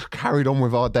 innit? Just carried on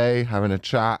with our day, having a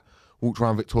chat. Walked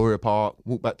around Victoria Park,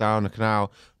 walked back down the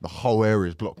canal. The whole area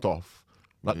is blocked off.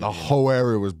 Like the whole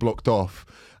area was blocked off,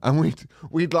 and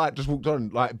we'd like just walked on,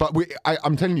 like. But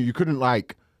I'm telling you, you couldn't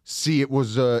like see it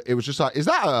was just like, is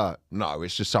that a no?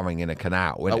 It's just something in a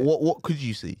canal. Innit? What could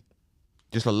you see?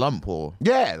 Just a lump or?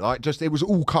 Yeah, like just it was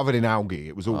all covered in algae.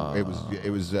 It was all it was,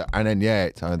 and then yeah,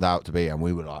 it turned out to be, and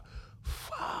we were like,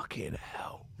 fucking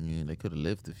hell. Yeah, they could have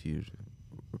lived if you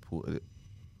reported it.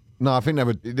 No, I think they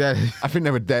were. I think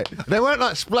they were dead. They weren't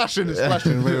like splashing and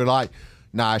splashing. And we were like,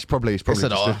 nah, it's probably it's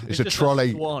an just a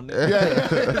trolley. Swan. Yeah,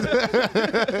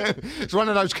 it's one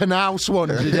of those canal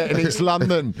swans you get in East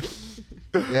London.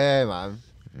 Yeah, man.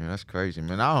 Yeah, that's crazy,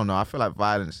 man. I don't know. I feel like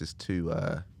violence is too.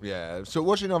 Yeah. So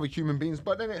watching other human beings,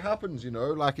 but then it happens, you know,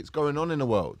 like it's going on in the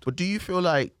world. But do you feel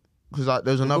like, because like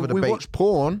there's another we debate? watch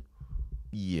porn.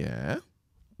 Yeah.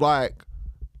 Like,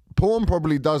 porn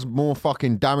probably does more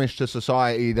fucking damage to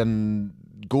society than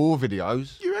gore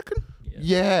videos. You reckon?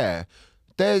 Yeah.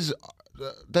 There's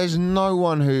no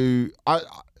one who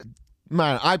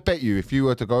I bet you if you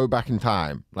were to go back in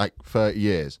time like 30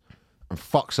 years and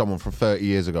fuck someone from 30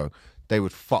 years ago, they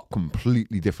would fuck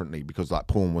completely differently, because like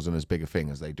porn wasn't as big a thing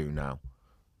as they do now.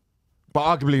 But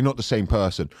arguably not the same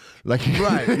person. Like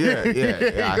Right. Yeah.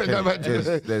 You gotta go back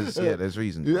to- There's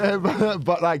reasons. Yeah,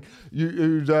 but like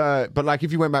but like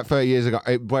if you went back 30 years ago,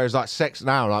 whereas like sex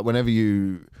now, like whenever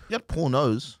you You had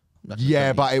pornos.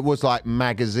 yeah, but it was like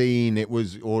magazine, it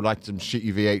was, or like some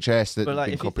shitty VHS that But had like,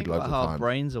 been if you copied think loads about of how times.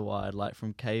 brains are wired, like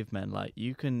from cavemen, like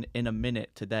you can in a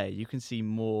minute today, you can see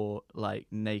more like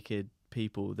naked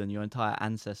people than your entire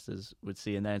ancestors would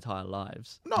see in their entire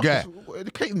lives. No, Yeah. the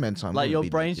caveman time. Like wouldn't your be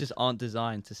brains naked. just aren't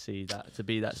designed to see that, to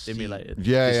be that stimulated.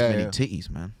 Yeah, This yeah, many yeah. titties,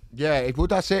 man. Yeah, well,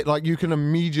 that's it. Like you can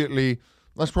immediately.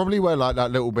 That's probably where like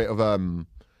that little bit of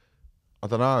I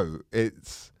don't know.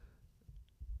 It's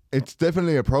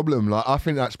definitely a problem. Like I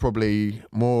think that's probably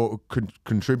more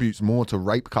contributes more to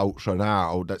rape culture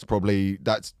now. That's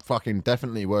fucking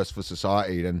definitely worse for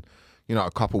society than, you know,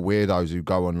 a couple weirdos who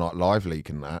go on like Live Leak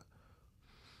and that.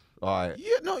 Like,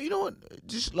 Yeah, no, you know what?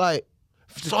 Just like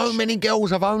so many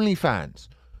girls have OnlyFans.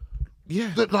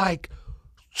 yeah, That like,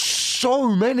 so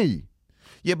many.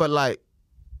 yeah, but like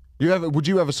Would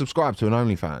you ever subscribe to an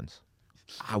OnlyFans?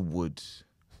 I would.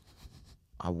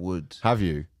 Have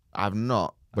you? I've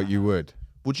not. But you would.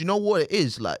 But you know what it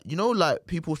is? Like, you know, like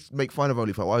people make fun of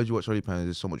OnlyFans. Why would you watch OnlyFans?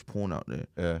 There's so much porn out there.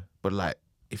 Yeah. But like,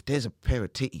 if there's a pair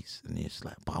of titties, and it's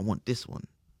like, but I want this one.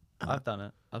 I've done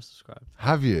it. I've subscribed.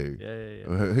 Have you?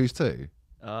 Yeah. Who's to?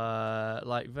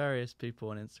 Like various people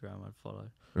on Instagram I'd follow.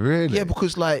 Really? Yeah,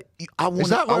 because like I Is want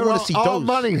that I where want to see our those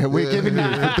money that we're giving you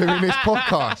for doing this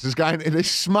podcast is going to this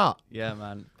smut? Yeah,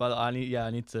 man. But I need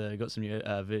got some new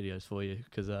videos for you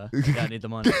because I need the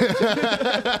money.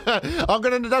 I'm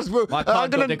gonna. My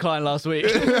card got declined last week.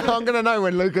 I'm gonna know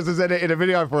when Lucas has edited a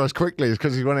video for us quickly. It's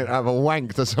because he's wanting to have a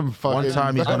wank to some fucking. One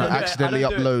time he's gonna accidentally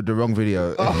upload the wrong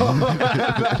video.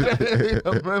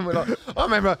 I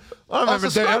remember.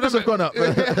 Subscribers have gone up.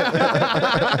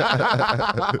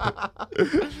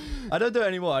 I don't do it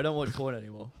anymore. I don't watch porn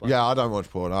anymore. But Yeah, I don't watch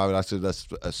porn. That's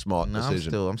a smart No,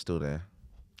 decision. I'm still there.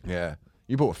 Yeah,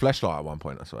 you bought a fleshlight at one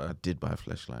point. I I swear. did buy a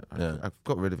flashlight. Yeah. I've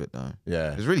got rid of it though.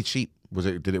 Yeah. It was really cheap.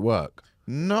 Did it work?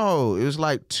 No, it was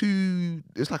like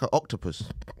it's like an octopus.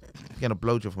 Getting a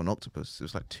blowjob from an octopus. It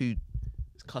was like two.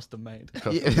 it's custom made.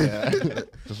 Yeah.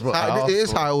 Just what I It is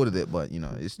asked how for. I ordered it, but you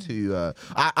know, it's too.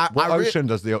 What ocean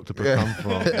does the octopus come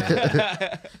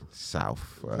from?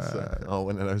 South. Oh,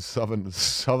 one of those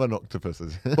southern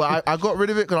octopuses. But I got rid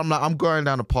of it because I'm going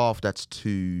down a path that's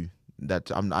too.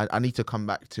 I need to come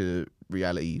back to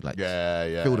reality, like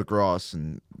yeah. feel the grass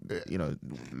and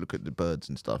look at the birds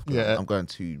and stuff. 'Cause Yeah. I'm going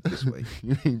to this way.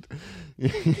 you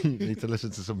need to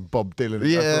listen to some Bob Dylan.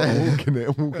 Yeah.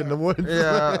 Walk in the woods.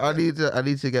 Yeah, I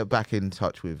need to get back in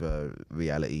touch with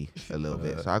reality a little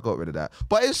bit. So I got rid of that.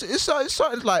 But it's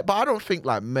something like. But I don't think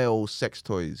like male sex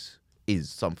toys is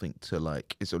something to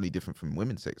like. It's only different from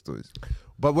women's sex toys.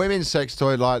 But women's sex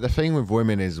toy, like the thing with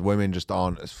women is women just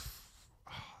aren't as.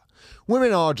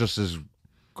 Women are just as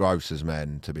gross as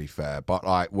men, to be fair. But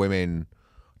like women,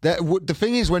 the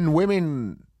thing is when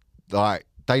women like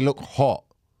they look hot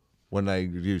when they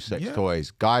use sex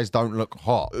toys. Guys don't look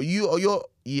hot. Yeah,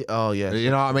 oh yeah. You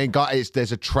know what I mean? Guys,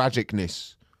 there's a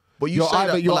tragicness. But you You're say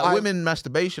either- that, you're but, like ei- women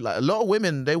masturbation. Like a lot of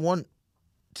women, they want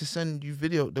to send you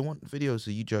video. They want videos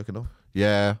of you jerking off.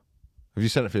 Yeah. Have you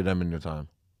sent a few of them in your time?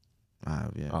 I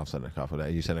have, yeah. I've sent a couple of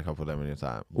them. You sent a couple of them in your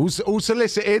time. All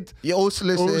solicited. Yeah, all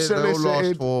solicited. They all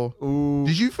asked for. Ooh.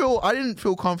 Did you feel? I didn't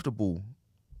feel comfortable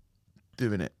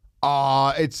doing it.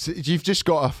 You've just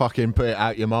got to fucking put it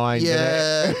out your mind.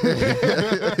 Yeah.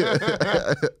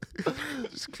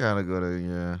 Just kind of gotta,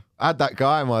 yeah. I had that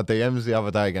guy in my DMs the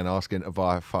other day again asking to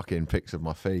buy fucking pics of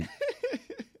my feet.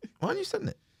 Why didn't you send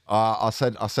it? I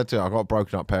said to him, I got a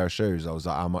broken up pair of shoes. I was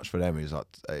like, how much for them? He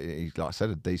said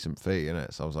a decent fee,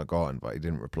 innit? So I was like, go on, but he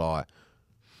didn't reply.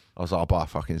 I was like, I'll buy a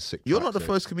fucking sick. You're not the tracksuit.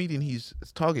 first comedian he's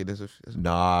targeted.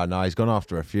 Nah, he's gone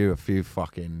after a few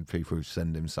fucking people who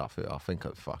send him stuff. I think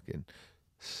it's fucking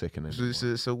sickening.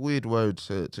 It's a weird word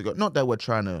to go. Not that we're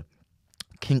trying to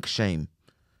kink shame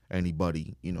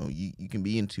anybody. You know, you can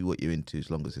be into what you're into as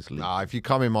long as it's legal. Nah, if you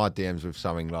come in my DMs with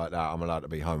something like that, I'm allowed to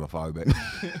be homophobic.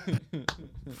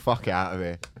 Fuck out of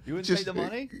here. You wouldn't Just- take the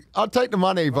money? I'd take the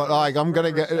money, but like I'm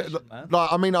gonna get recession, man.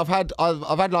 like I mean I've had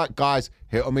like guys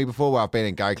hit on me before where I've been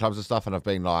in gay clubs and stuff, and I've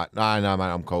been like, no man,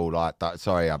 I'm cool. Like that.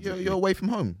 Sorry, You're away from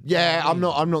home. yeah, I'm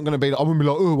not gonna be. I'm gonna be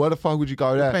like, oh, why the fuck would you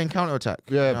go there? Playing counterattack.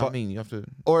 Yeah, You know what but- I mean, you have to.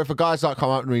 Or if a guy's like come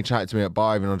up to me, chatting to me at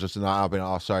bar, even I'm just like, I'll be like,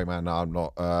 oh, sorry man, no, I'm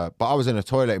not. But I was in a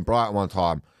toilet in Brighton one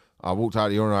time. I walked out of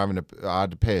the urinal I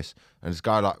had to piss, and this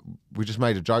guy like we just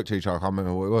made a joke to each other. I can't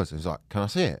remember what it was. He was like, "Can I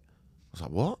see it?" I was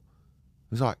like, "What?"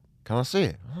 He was like, "Can I see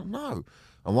it?" I was like, "No."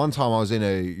 And one time I was in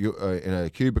a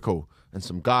cubicle, and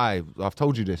some guy, I've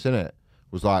told you this, innit?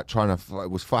 Was like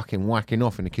was fucking whacking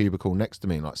off in the cubicle next to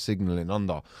me, like signalling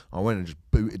under. I went and just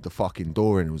booted the fucking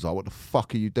door in and was like, "What the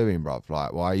fuck are you doing, bruv?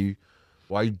 Like, why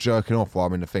are you jerking off while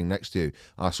I'm in the thing next to you?"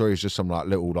 And I saw he was just some like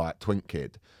little like twink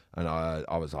kid. And I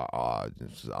was like,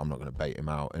 I'm not going to bait him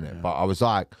out, innit? Yeah. But I was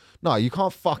like, no, you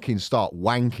can't fucking start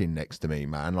wanking next to me,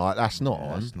 man. Like, that's not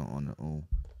on. That's not on at all.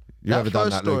 You That ever done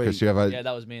first that, story- Lucas? You ever? Yeah,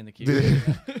 that was me in the queue.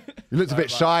 You looked a bit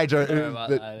shy. Do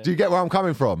you get where I'm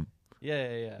coming from?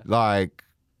 Yeah. Like,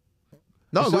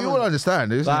 No, we someone- all understand.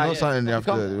 This is Like, not something you have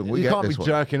to. We you get can't be this one.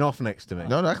 jerking off next to me.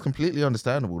 No, that's completely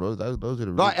understandable. Those are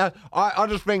the Like, I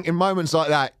just think in moments like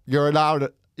that, you're allowed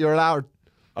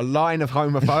a line of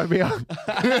homophobia.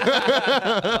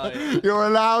 You're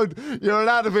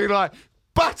allowed to be like,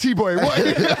 Batty boy, what?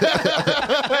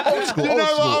 Old school, You know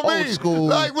old what school, I mean? old school.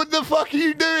 Like, what the fuck are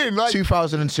you doing? Like,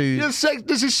 2002.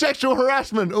 this is sexual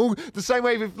harassment. All the same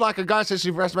way if like a guy says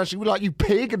sexual harassment, she would like you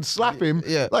pig and slap him.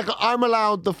 Yeah. Like I'm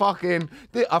allowed the fucking.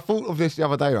 I thought of this the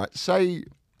other day. Right, say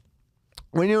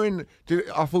when you're in.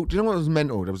 I thought. Do you know what was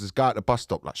mental? There was this guy at the bus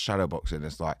stop like shadow boxing.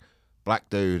 This like black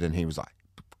dude, and he was like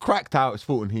cracked out. His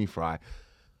fought in Heathrow.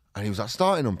 And he was like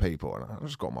starting on people, and I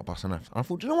just got on my bus and left. And I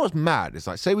thought, do you know what's mad? It's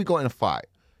like, say we got in a fight,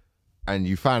 and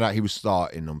you found out he was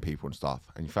starting on people and stuff,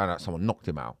 and you found out someone knocked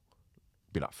him out.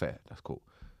 Be like, fair, that's cool.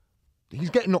 He's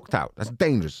getting knocked out. That's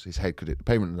dangerous. His head could hit the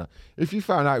pavement. And that. If you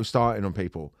found out he was starting on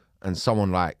people, and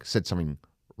someone like said something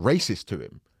racist to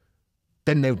him,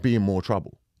 then they would be in more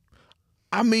trouble.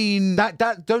 I mean, That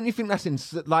don't you think that's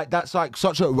that's like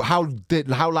such a how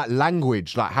like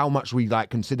language, like how much we like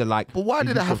consider like. but why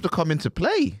did it have to come into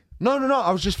play? No. I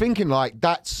was just thinking like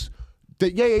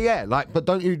yeah. Like, but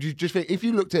don't you just think if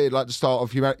you looked at it like the start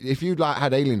of humanity, if you like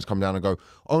had aliens come down and go,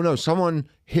 oh no, someone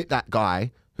hit that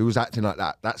guy who was acting like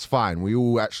that. That's fine. We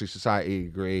all actually society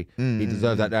agree he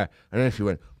deserves that there. And then if you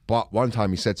went, but one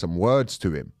time he said some words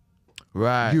to him,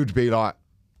 Right. you'd be like,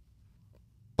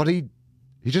 but he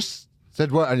just said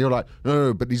word, and you're like,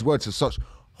 no, but these words have such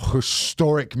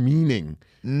historic meaning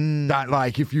that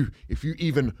like if you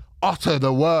even utter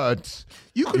the words.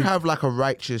 You could have like a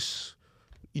righteous,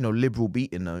 liberal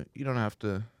beating though. You don't have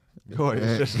to. God,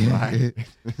 it's just like,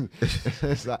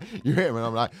 it's like you hear him, and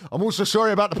I'm like, I'm also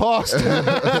sorry about the past. You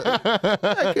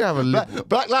could have a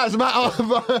Black Lives Matter,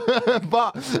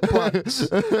 but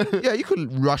yeah, you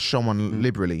could rush someone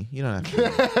liberally. You don't have to.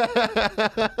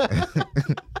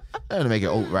 Don't have to make it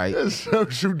alt-right.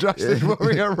 social justice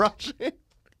warrior rushing.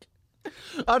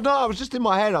 I know. I was just in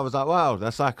my head. I was like, wow,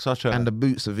 that's like such a. And the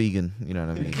boots are vegan. You know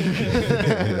what I mean?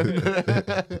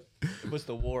 Was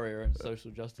the warrior and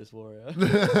social justice warrior?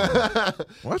 Well,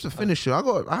 that's the finisher.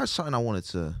 I had something I wanted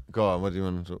to. Go on. What do you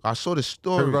want to talk? I saw this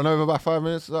Can we story. run over by 5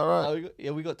 minutes? Is that right?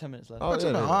 We got 10 minutes left. Oh, I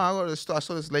don't yeah, know. yeah. I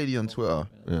saw this lady on Twitter.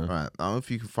 Yeah. Right. I don't know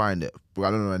if you can find it, but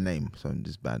I don't know her name, so this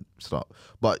is bad start.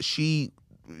 But she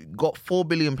got £4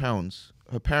 billion.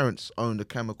 Her parents owned a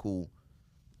chemical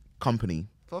company.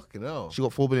 Fucking hell. She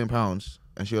got £4 billion,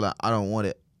 and she was like, I don't want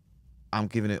it. I'm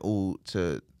giving it all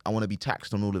to. I want to be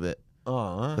taxed on all of it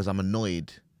Oh, because I'm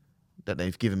annoyed that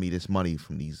they've given me this money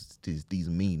from these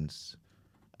means.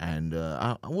 And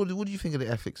what do you think of the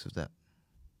ethics of that?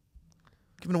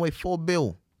 Giving away $4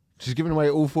 billion. she's giving away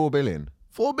all 4 billion.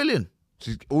 $4 billion.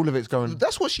 All of it's going.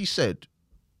 That's what she said.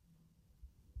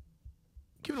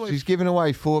 Giving away. She's giving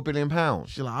away 4 billion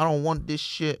pounds. She's like, I don't want this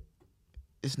shit.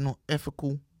 It's not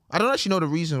ethical. I don't actually know the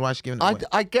reasons why she's giving it away.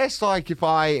 I guess like if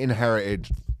I inherited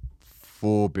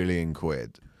 4 billion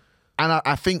quid. And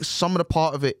I think some of the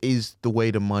part of it is the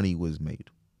way the money was made.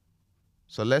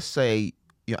 So let's say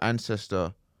your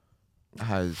ancestor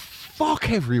has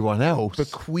Fuck everyone else.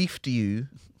 bequeathed you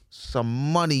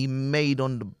some money made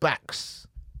on the backs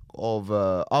of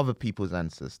other people's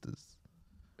ancestors.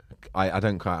 I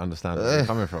don't quite understand where you're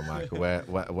coming from, Michael.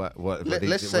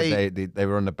 Let's say they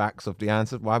were on the backs of the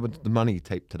ancestors. Why would the money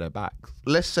tape to their backs?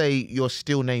 let's say your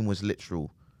steel name was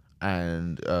literal,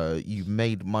 and you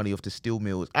made money off the steel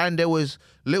mills, and there was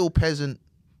little peasant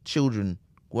children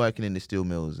working in the steel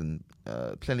mills, and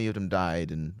plenty of them died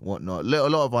and whatnot. A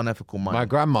lot of unethical money. My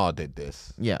grandma did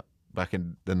this Yeah. back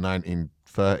in the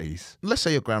 1930s. Let's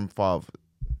say your grandfather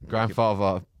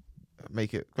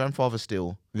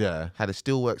still Yeah, had a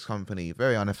steelworks company,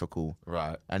 very unethical,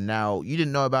 right. and now you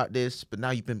didn't know about this, but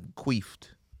now you've been bequeathed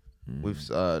with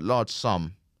a large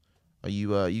sum. Are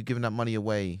you giving that money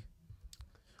away?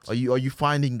 Are you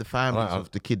finding the families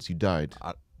of the kids who died?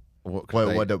 What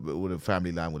The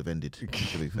family line would have ended. To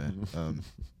be fair,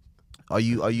 are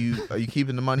you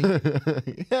keeping the money?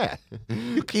 Yeah,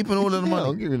 You're keeping all of the yeah, money.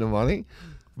 I'll give you the money.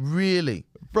 Really?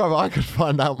 Bro, I could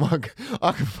find out my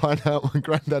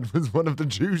granddad was one of the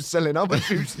Jews selling other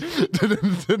Jews to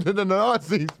the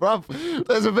Nazis, bro.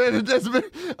 There's a bit.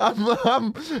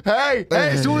 Hey,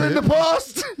 it's all in the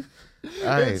past.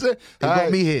 Hey, it got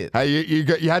me here. Hey, you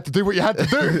had to do what you had to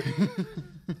do.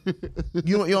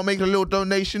 You don't make a little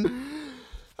donation?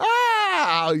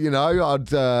 I'd be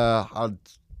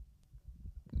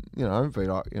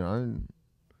like,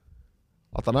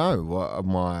 I don't know what are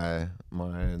my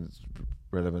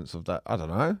relevance of that. I don't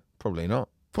know. Probably not.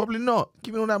 Probably not.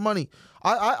 Giving all that money.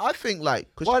 I think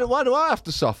like, 'cause Why do I have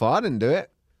to suffer? I didn't do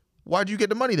it. why'd you get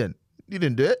the money then? You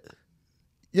didn't do it.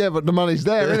 Yeah, but the money's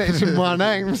there, innit? It's in my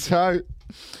name, so.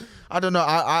 I don't know.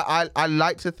 I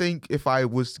like to think if I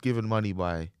was given money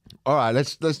by. All right,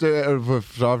 let's do it for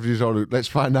after you told it. Let's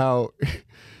find out.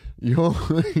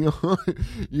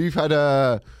 You've had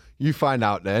You find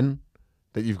out then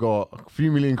that you've got a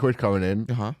few million quid coming in,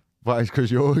 but it's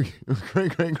because your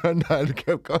great granddad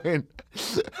kept going.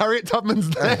 Harriet Tubman's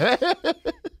there.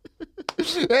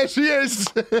 There she is.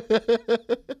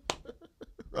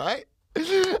 Right?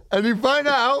 And you find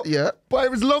out, but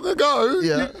it was long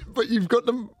ago. But you've got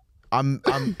them. I'm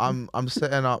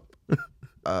setting up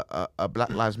a Black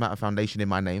Lives Matter Foundation in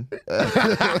my name.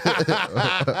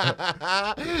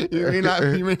 You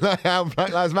mean like how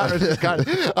Black Lives Matter has just kind of,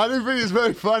 I do think it's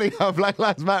very funny how Black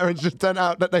Lives Matter has just turned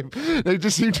out that they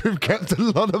just seem to have kept a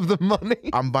lot of the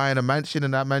money. I'm buying a mansion,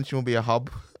 and that mansion will be a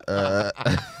hub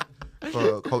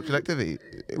for cultural activity.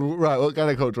 Right, what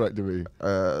kind of cultural activity?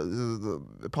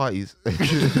 Parties.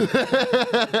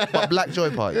 But Black Joy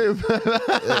parties.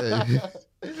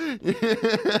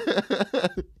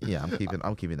 Yeah,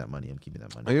 I'm keeping that money.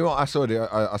 You know what? I saw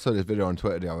this video on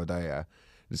Twitter the other day. Yeah,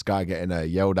 this guy getting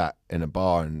yelled at in a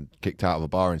bar and kicked out of a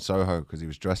bar in Soho because he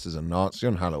was dressed as a Nazi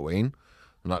on Halloween.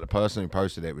 And like the person who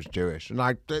posted it was Jewish, and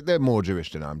like they're more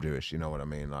Jewish than I'm Jewish. You know what I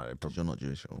mean? Like, you're not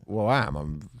Jewish. Well, I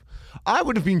am. I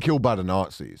would have been killed by the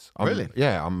Nazis. Really?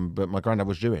 Yeah. But my granddad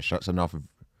was Jewish. That's enough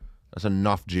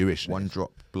Jewishness. One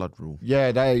drop blood rule.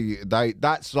 Yeah,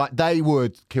 that's like they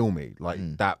would kill me. Like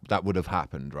that would have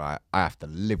happened, right? I have to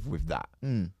live with that.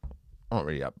 I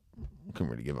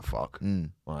couldn't really give a fuck.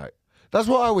 Like that's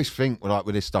what I always think. Like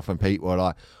with this stuff, when people are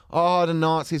like, "Oh, the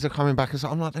Nazis are coming back,"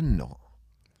 I'm like, they're not.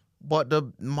 But the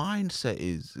mindset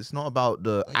it's not about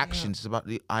the actions, it's about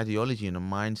the ideology and the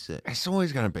mindset. It's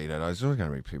always going to be there, though. It's always going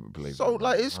to be people believe. So,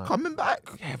 like, it's coming back.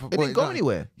 Yeah, but it didn't go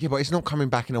anywhere. Yeah, but it's not coming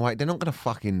back in a way. They're not going to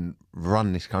fucking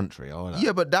run this country, are they?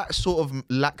 Yeah, but that sort of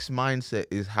lax mindset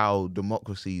is how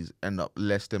democracies end up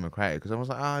less democratic. Because I was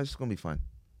like, it's going to be fine.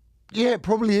 Yeah, it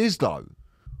probably is, though.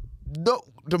 No,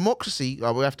 democracy,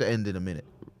 we have to end in a minute.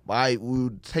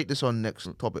 We'll take this on next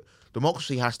topic.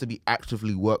 Democracy has to be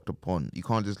actively worked upon. You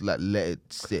can't just let it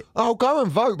sit. I'll go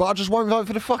and vote, but I just won't vote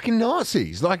for the fucking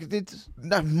Nazis. Like, it's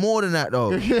more than that, though.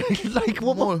 Like,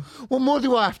 what more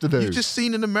do I have to do? You've just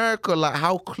seen in America, like,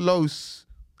 how close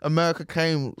America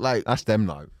came. Like, that's them,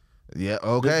 though. Yeah,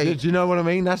 okay. Do you know what I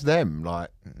mean? That's them. Like,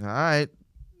 all right.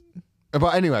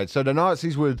 But anyway, so the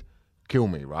Nazis would kill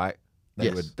me, right?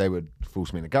 They would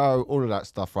force me to go, all of that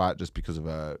stuff, right? Just because of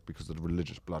the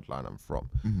religious bloodline I'm from.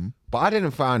 Mm-hmm. But I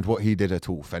didn't find what he did at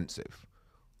all offensive.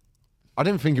 I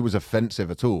didn't think it was offensive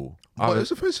at all. But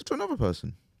it's offensive to another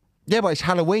person. Yeah, but it's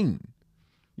Halloween.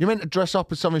 You're meant to dress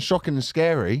up as something shocking and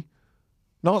scary.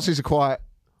 Nazis are quite.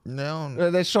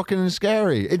 No, they're shocking and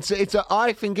scary.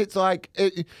 I think it's like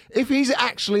if he's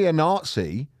actually a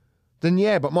Nazi, then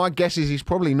yeah. But my guess is he's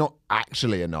probably not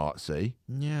actually a Nazi.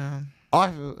 Yeah.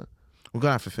 We're going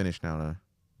to have to finish now, though.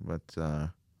 But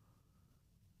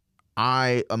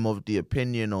I am of the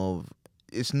opinion of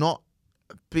it's not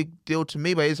a big deal to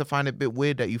me, but I find it a bit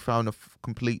weird that you found a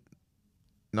complete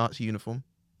Nazi uniform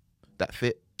that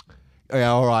fit.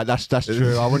 Yeah, all right, that's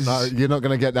true. I wouldn't know. You're not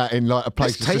going to get that in like a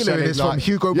place. It's tailoring is from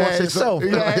Hugo Boss itself.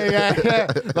 Yeah.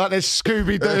 Like there's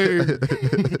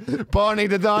Scooby-Doo, Barney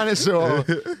the dinosaur,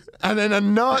 and then a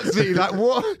Nazi. Like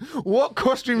what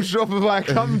costume shop have I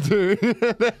come to?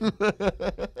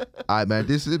 All right, man.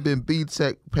 This has been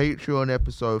B-Tech Patreon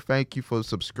episode. Thank you for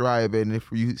subscribing.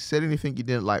 If you said anything you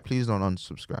didn't like, please don't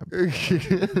unsubscribe.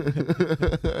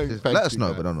 Let us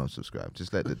know, but don't unsubscribe.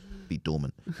 Just let it be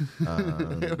dormant.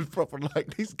 It was proper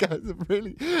like these guys are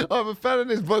really. I'm a fan of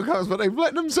this podcast, but they've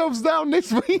let themselves down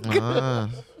this week.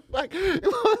 Like,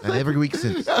 and every week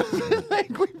since.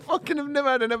 Like we fucking have never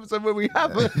had an episode where we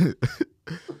haven't.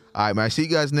 All right, man. See you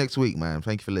guys next week, man.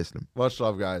 Thank you for listening. Much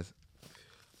love, guys.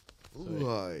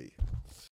 Right.